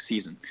have next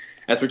season.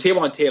 As for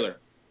Taywan Taylor,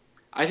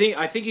 I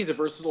think he's a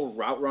versatile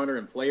route runner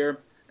and player,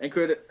 and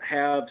could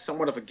have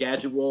somewhat of a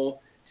gadget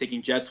role,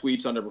 taking jet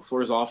sweeps under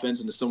LaFleur's offense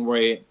in the same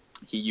way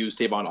he used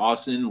Tavon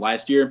Austin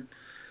last year.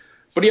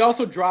 But he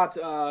also dropped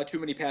too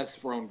many passes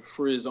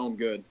for his own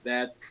good.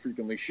 That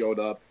frequently showed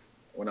up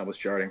when I was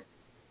charting.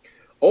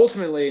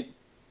 Ultimately,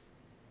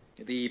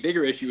 the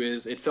bigger issue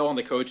is it fell on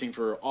the coaching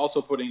for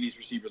also putting these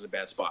receivers in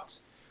bad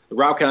spots. The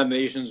route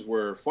combinations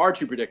were far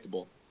too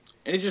predictable,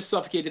 and it just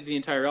suffocated the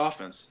entire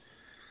offense.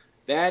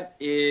 That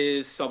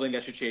is something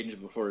that should change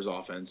before his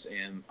offense,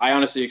 and I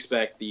honestly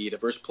expect the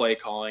diverse play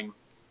calling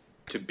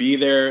to be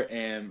there,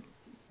 and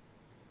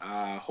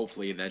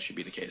hopefully that should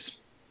be the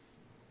case.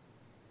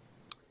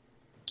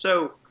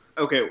 So,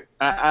 okay,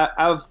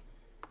 I've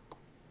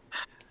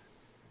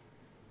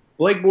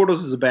Blake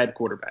Bortles is a bad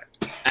quarterback.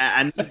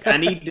 I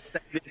need to say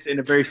this in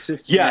a very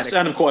systematic. Yes,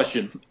 end of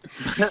question.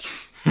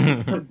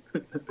 Bortles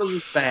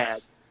is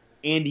bad,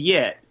 and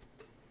yet,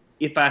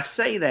 if I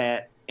say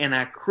that and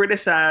I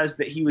criticize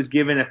that he was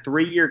given a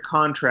 3-year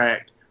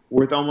contract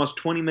worth almost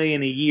 $20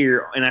 million a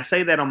year, and I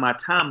say that on my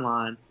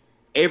timeline,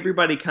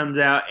 everybody comes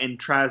out and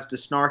tries to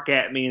snark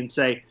at me and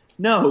say,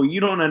 no, you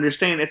don't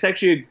understand. It's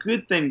actually a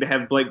good thing to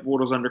have Blake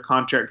Bortles under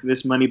contract for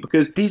this money,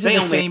 because these are the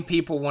same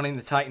people wanting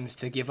the Titans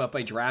to give up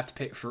a draft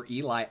pick for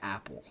Eli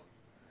Apple.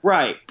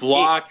 Right.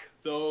 Block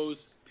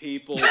those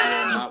people.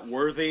 They're not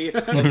worthy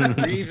of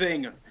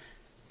breathing.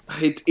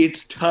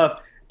 It's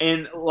tough.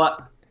 And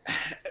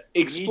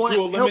explain. Need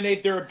to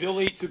eliminate their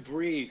ability to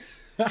breathe.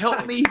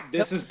 Help me.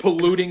 This is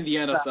polluting the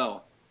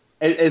NFL.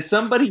 As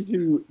somebody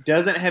who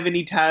doesn't have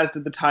any ties to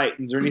the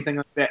Titans or anything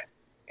like that,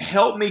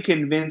 help me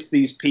convince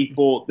these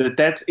people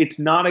that it's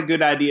not a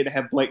good idea to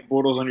have Blake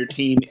Bortles on your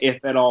team,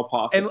 if at all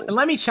possible. And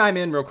let me chime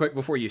in real quick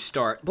before you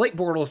start. Blake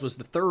Bortles was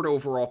the 3rd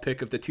overall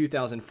pick of the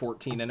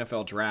 2014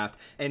 NFL Draft,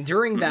 and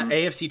during that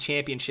AFC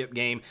Championship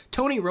game,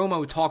 Tony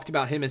Romo talked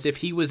about him as if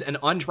he was an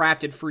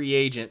undrafted free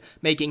agent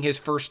making his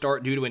first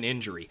start due to an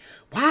injury.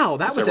 Wow,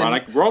 that's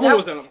ironic. Romo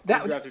was an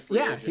undrafted free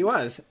agent. Yeah, he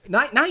was.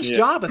 Nice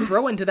job of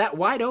throwing to that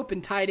wide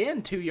open tight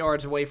end 2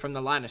 yards away from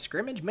the line of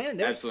scrimmage. Man,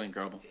 absolutely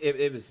incredible.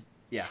 It was.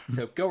 Yeah,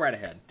 so go right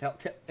ahead.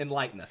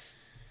 Enlighten us.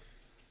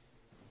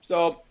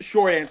 So,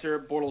 short answer,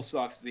 Bortles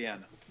sucks at the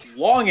end.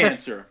 Long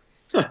answer,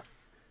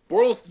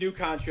 Bortles' new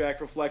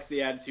contract reflects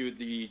the attitude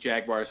the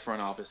Jaguars front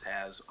office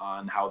has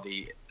on how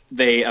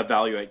they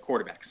evaluate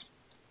quarterbacks.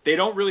 They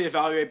don't really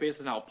evaluate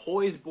based on how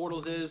poised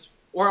Bortles is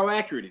or how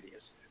accurate he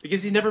is,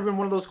 because he's never been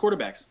one of those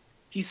quarterbacks.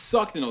 He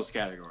sucked in those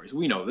categories.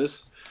 We know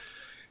this.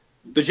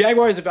 The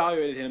Jaguars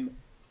evaluated him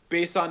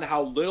based on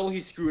how little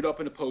he screwed up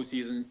in the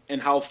postseason and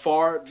how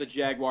far the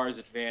Jaguars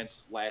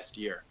advanced last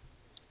year.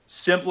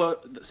 Simple.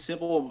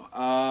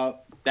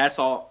 That's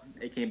all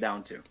it came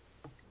down to.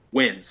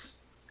 Wins.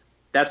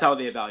 That's how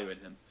they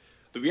evaluated him.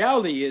 The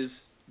reality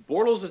is,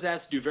 Bortles was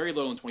asked to do very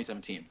little in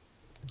 2017.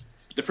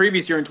 The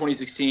previous year in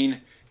 2016,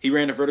 he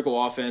ran a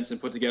vertical offense and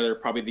put together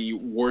probably the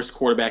worst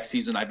quarterback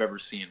season I've ever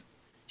seen.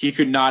 He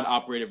could not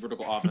operate a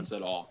vertical offense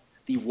at all.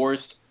 The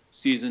worst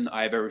season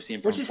I've ever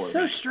seen from a quarterback. Which is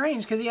so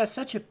strange because he has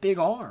such a big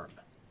arm.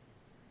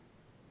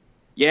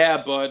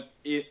 Yeah, but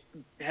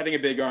having a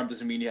big arm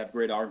doesn't mean you have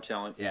great arm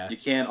talent. Yeah. You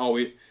can't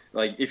always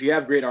if you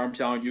have great arm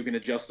talent, you can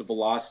adjust the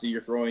velocity you're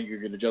throwing, you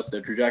can adjust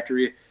the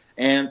trajectory.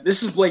 And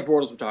this is Blake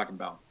Bortles we're talking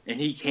about, and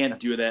he can't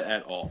do that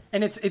at all.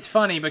 And it's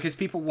funny because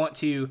people want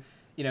to,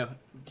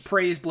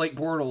 praise Blake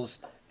Bortles,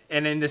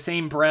 and in the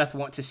same breath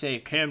want to say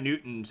Cam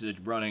Newton's a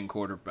running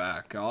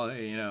quarterback.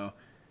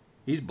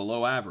 He's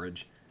below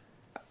average.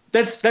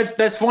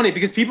 That's funny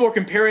because people are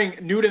comparing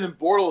Newton and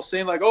Bortles,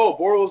 saying like, "Oh,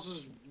 Bortles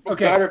is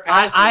better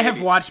passer." I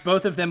have watched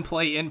both of them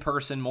play in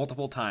person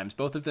multiple times.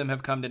 Both of them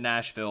have come to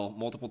Nashville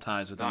multiple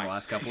times within the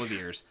last couple of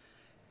years.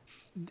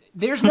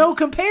 There's no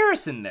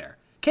comparison there.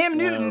 Cam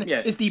Newton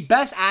is the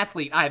best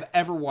athlete I've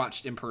ever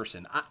watched in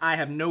person. I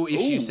have no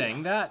issue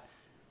saying that.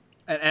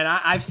 And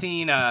I've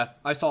seen,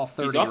 I saw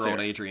 30-year-old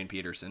Adrian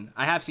Peterson.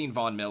 I have seen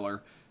Von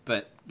Miller,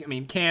 but,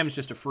 Cam's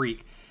just a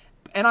freak.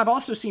 And I've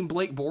also seen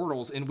Blake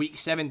Bortles in Week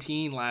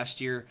 17 last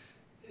year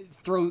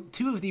throw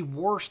two of the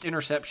worst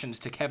interceptions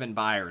to Kevin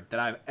Byard that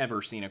I've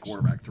ever seen a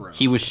quarterback throw.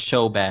 He was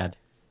so bad.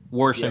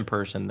 Worse in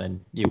person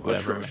than you would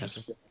ever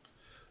imagine.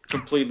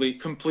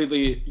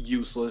 Completely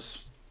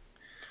useless.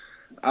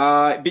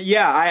 But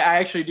yeah, I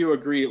actually do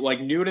agree.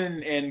 Like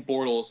Newton and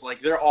Bortles,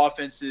 their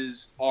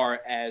offenses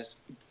are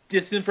as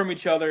distant from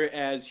each other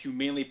as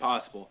humanly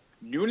possible.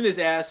 Newton is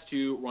asked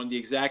to run the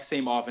exact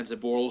same offense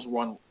that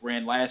Bortles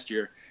ran last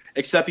year,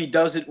 except he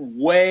does it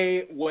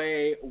way,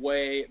 way,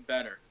 way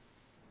better.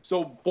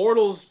 So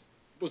Bortles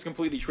was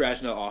completely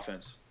trashed in that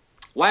offense.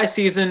 Last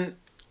season,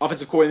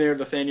 offensive coordinator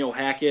Nathaniel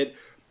Hackett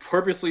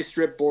purposely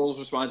stripped Bortles'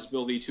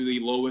 responsibility to the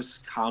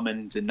lowest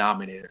common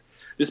denominator.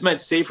 This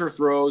meant safer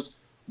throws,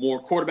 more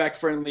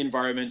quarterback-friendly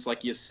environments,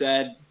 like you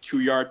said,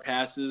 2-yard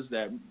passes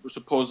that were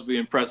supposedly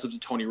impressive to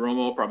Tony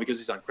Romo, probably because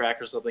he's on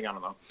crack or something. I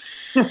don't know.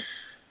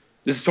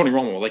 This is Tony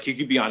Romo. He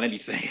could be on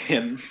anything.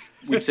 And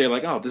we'd say,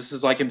 oh, this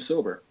is like him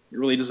sober. It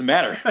really doesn't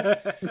matter.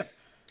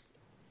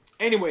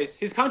 Anyways,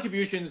 his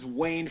contributions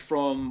waned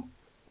from,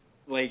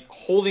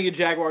 holding the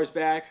Jaguars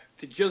back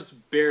to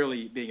just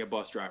barely being a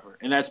bus driver.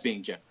 And that's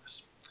being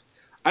generous.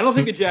 I don't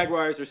think the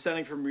Jaguars are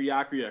setting for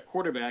mediocrity at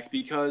quarterback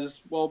because,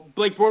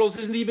 Blake Bortles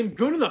isn't even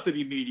good enough to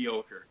be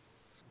mediocre.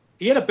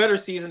 He had a better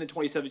season in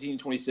 2017 and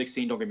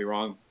 2016, don't get me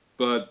wrong,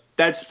 but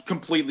that's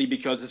completely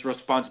because his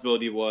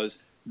responsibility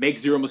was make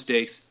zero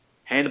mistakes,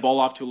 hand the ball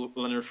off to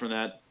Leonard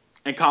Fournette,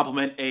 and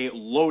complement a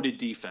loaded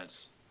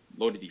defense.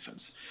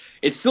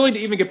 It's silly to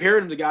even compare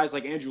him to guys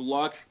like Andrew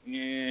Luck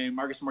and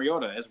Marcus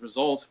Mariota as a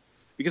result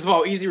because of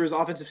how easy his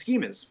offensive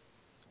scheme is.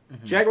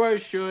 Mm-hmm.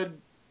 Jaguars should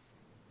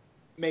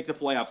make the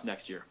playoffs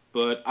next year,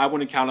 but I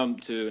wouldn't count them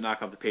to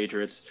knock off the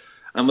Patriots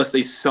unless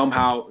they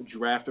somehow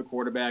draft a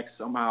quarterback,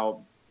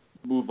 somehow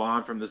move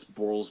on from this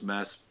Bortles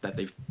mess that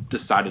they've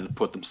decided to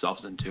put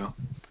themselves into.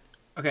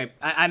 Okay,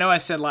 I know I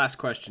said last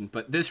question,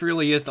 but this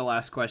really is the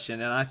last question,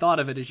 and I thought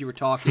of it as you were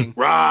talking.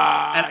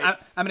 Right. And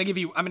I'm gonna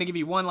give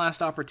you one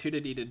last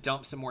opportunity to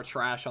dump some more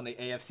trash on the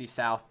AFC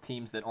South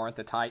teams that aren't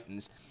the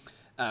Titans.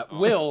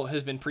 Will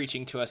has been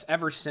preaching to us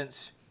ever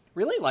since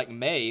really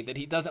May that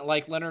he doesn't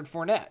like Leonard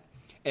Fournette.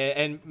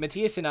 And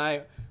Matthias and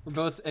I were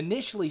both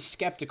initially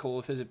skeptical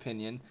of his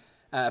opinion,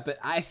 but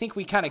I think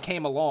we kind of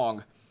came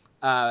along.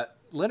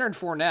 Leonard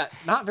Fournette,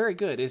 not very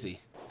good, is he?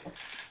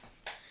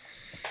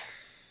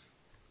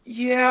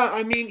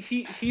 Yeah,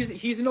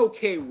 he's an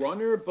okay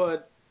runner,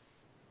 but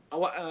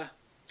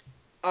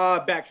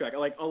backtrack.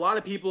 A lot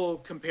of people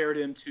compared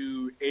him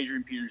to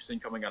Adrian Peterson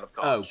coming out of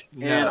college,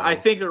 and I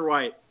think they're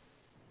right.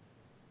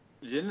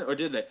 Didn't or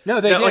did they? No,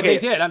 they did. Okay.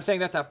 They did. I'm saying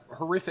that's a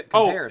horrific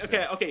comparison.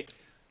 Okay.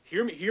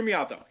 Hear me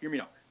out, though. Hear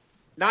me out.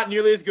 Not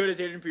nearly as good as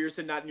Adrian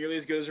Peterson, not nearly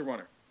as good as a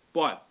runner.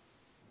 But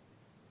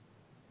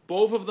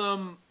both of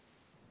them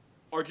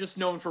are just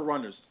known for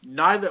runners.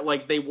 Neither,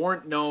 they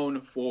weren't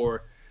known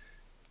for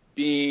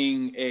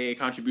being a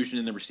contribution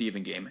in the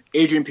receiving game.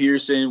 Adrian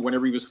Peterson,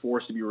 whenever he was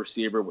forced to be a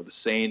receiver with the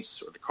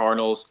Saints or the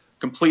Cardinals,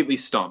 completely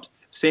stumped.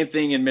 Same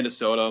thing in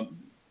Minnesota,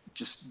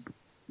 just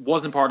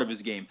wasn't part of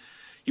his game.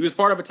 He was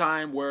part of a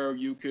time where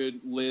you could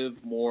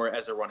live more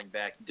as a running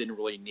back. Didn't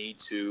really need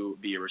to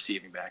be a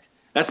receiving back.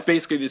 That's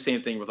basically the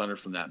same thing with Leonard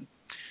Fournette.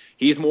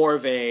 He's more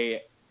of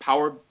a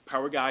power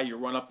guy. You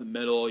run up the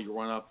middle, you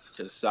run up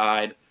to the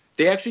side.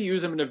 They actually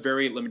use him in a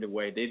very limited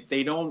way.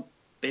 They don't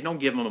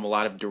give him a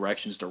lot of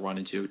directions to run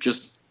into.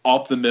 Just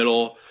up the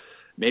middle,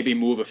 maybe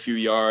move a few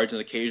yards,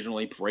 and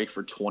occasionally break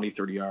for 20,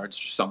 30 yards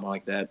or something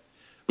like that.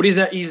 But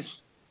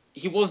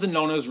he wasn't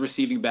known as a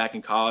receiving back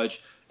in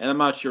college, and I'm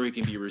not sure he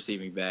can be a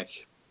receiving back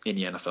in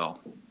the NFL.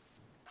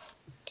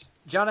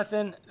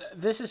 Jonathan,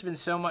 this has been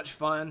so much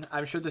fun.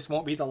 I'm sure this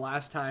won't be the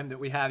last time that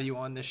we have you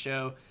on this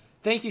show.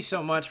 Thank you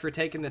so much for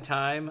taking the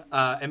time.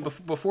 And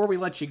before we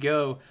let you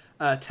go,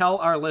 tell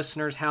our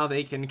listeners how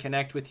they can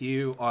connect with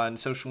you on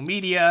social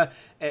media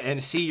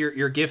and see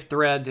your gift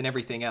threads and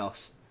everything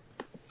else.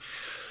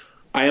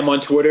 I am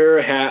on Twitter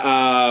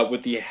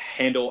with the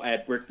handle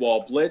at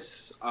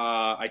BrickWallBlitz.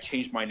 I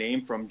changed my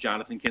name from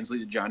Jonathan Kinsley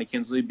to Johnny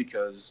Kinsley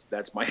because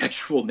that's my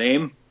actual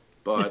name.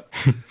 But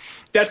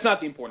that's not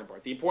the important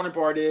part. The important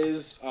part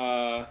is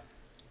my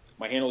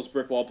handle is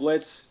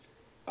BrickWallBlitz.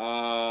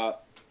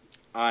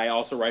 I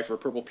also write for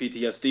Purple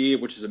PTSD,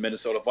 which is a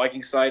Minnesota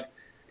Viking site.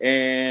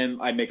 And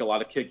I make a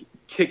lot of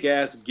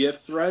kick-ass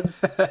GIF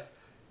threads.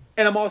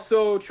 And I'm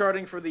also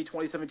charting for the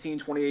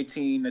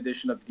 2017-2018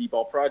 edition of the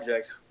D-Ball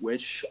Project,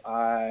 which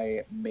I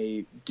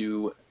may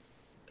do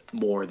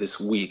more this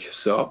week.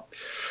 So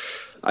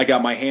I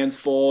got my hands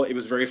full. It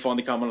was very fun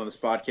to comment on this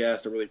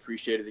podcast. I really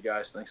appreciated it,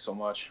 guys. Thanks so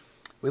much.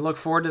 We look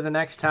forward to the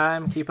next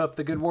time. Keep up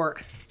the good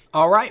work.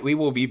 All right, we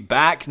will be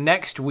back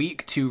next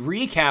week to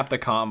recap the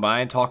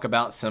Combine, talk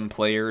about some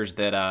players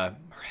that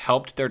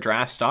helped their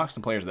draft stock,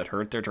 some players that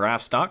hurt their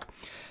draft stock.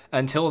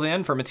 Until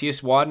then, for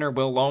Matthias Wadner,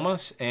 Will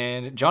Lomas,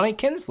 and Johnny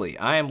Kinsley,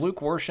 I am Luke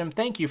Worsham.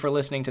 Thank you for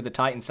listening to the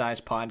Titan Size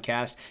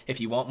Podcast.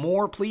 If you want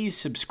more, please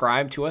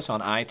subscribe to us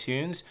on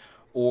iTunes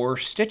or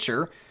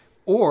Stitcher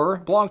or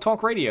Blog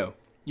Talk Radio.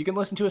 You can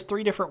listen to us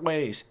 3 different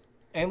ways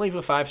and leave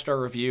a 5-star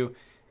review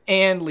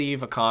and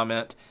leave a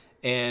comment.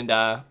 And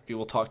we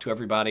will talk to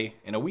everybody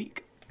in a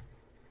week.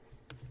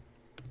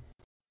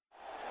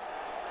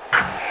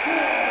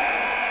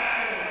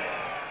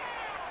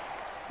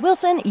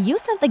 Wilson, you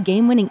sent the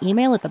game-winning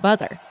email at the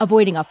buzzer,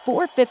 avoiding a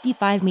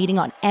 4:55 meeting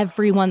on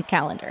everyone's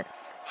calendar.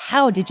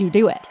 How did you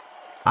do it?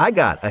 I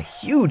got a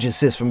huge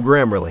assist from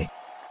Grammarly,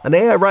 an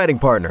AI writing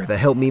partner that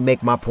helped me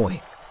make my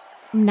point.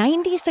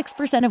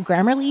 96% of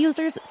Grammarly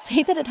users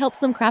say that it helps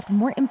them craft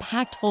more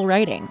impactful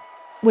writing.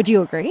 Would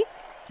you agree?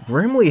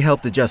 Grammarly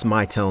helped adjust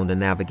my tone to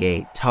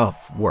navigate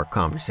tough work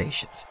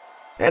conversations.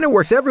 And it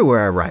works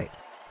everywhere I write,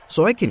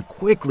 so I can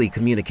quickly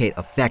communicate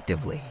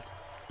effectively.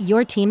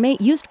 Your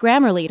teammate used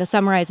Grammarly to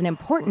summarize an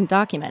important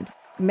document,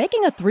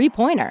 making a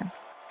 3-pointer.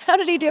 How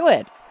did he do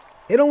it?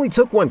 It only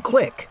took 1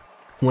 click.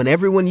 When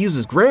everyone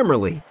uses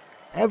Grammarly,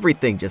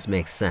 everything just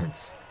makes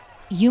sense.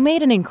 You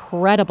made an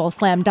incredible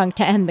slam dunk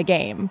to end the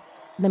game.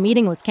 The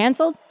meeting was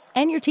canceled,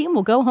 and your team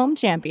will go home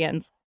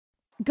champions.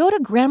 Go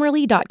to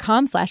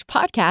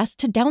Grammarly.com/podcast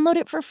to download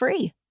it for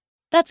free.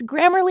 That's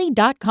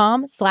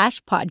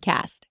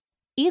Grammarly.com/podcast.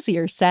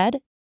 Easier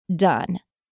said, done.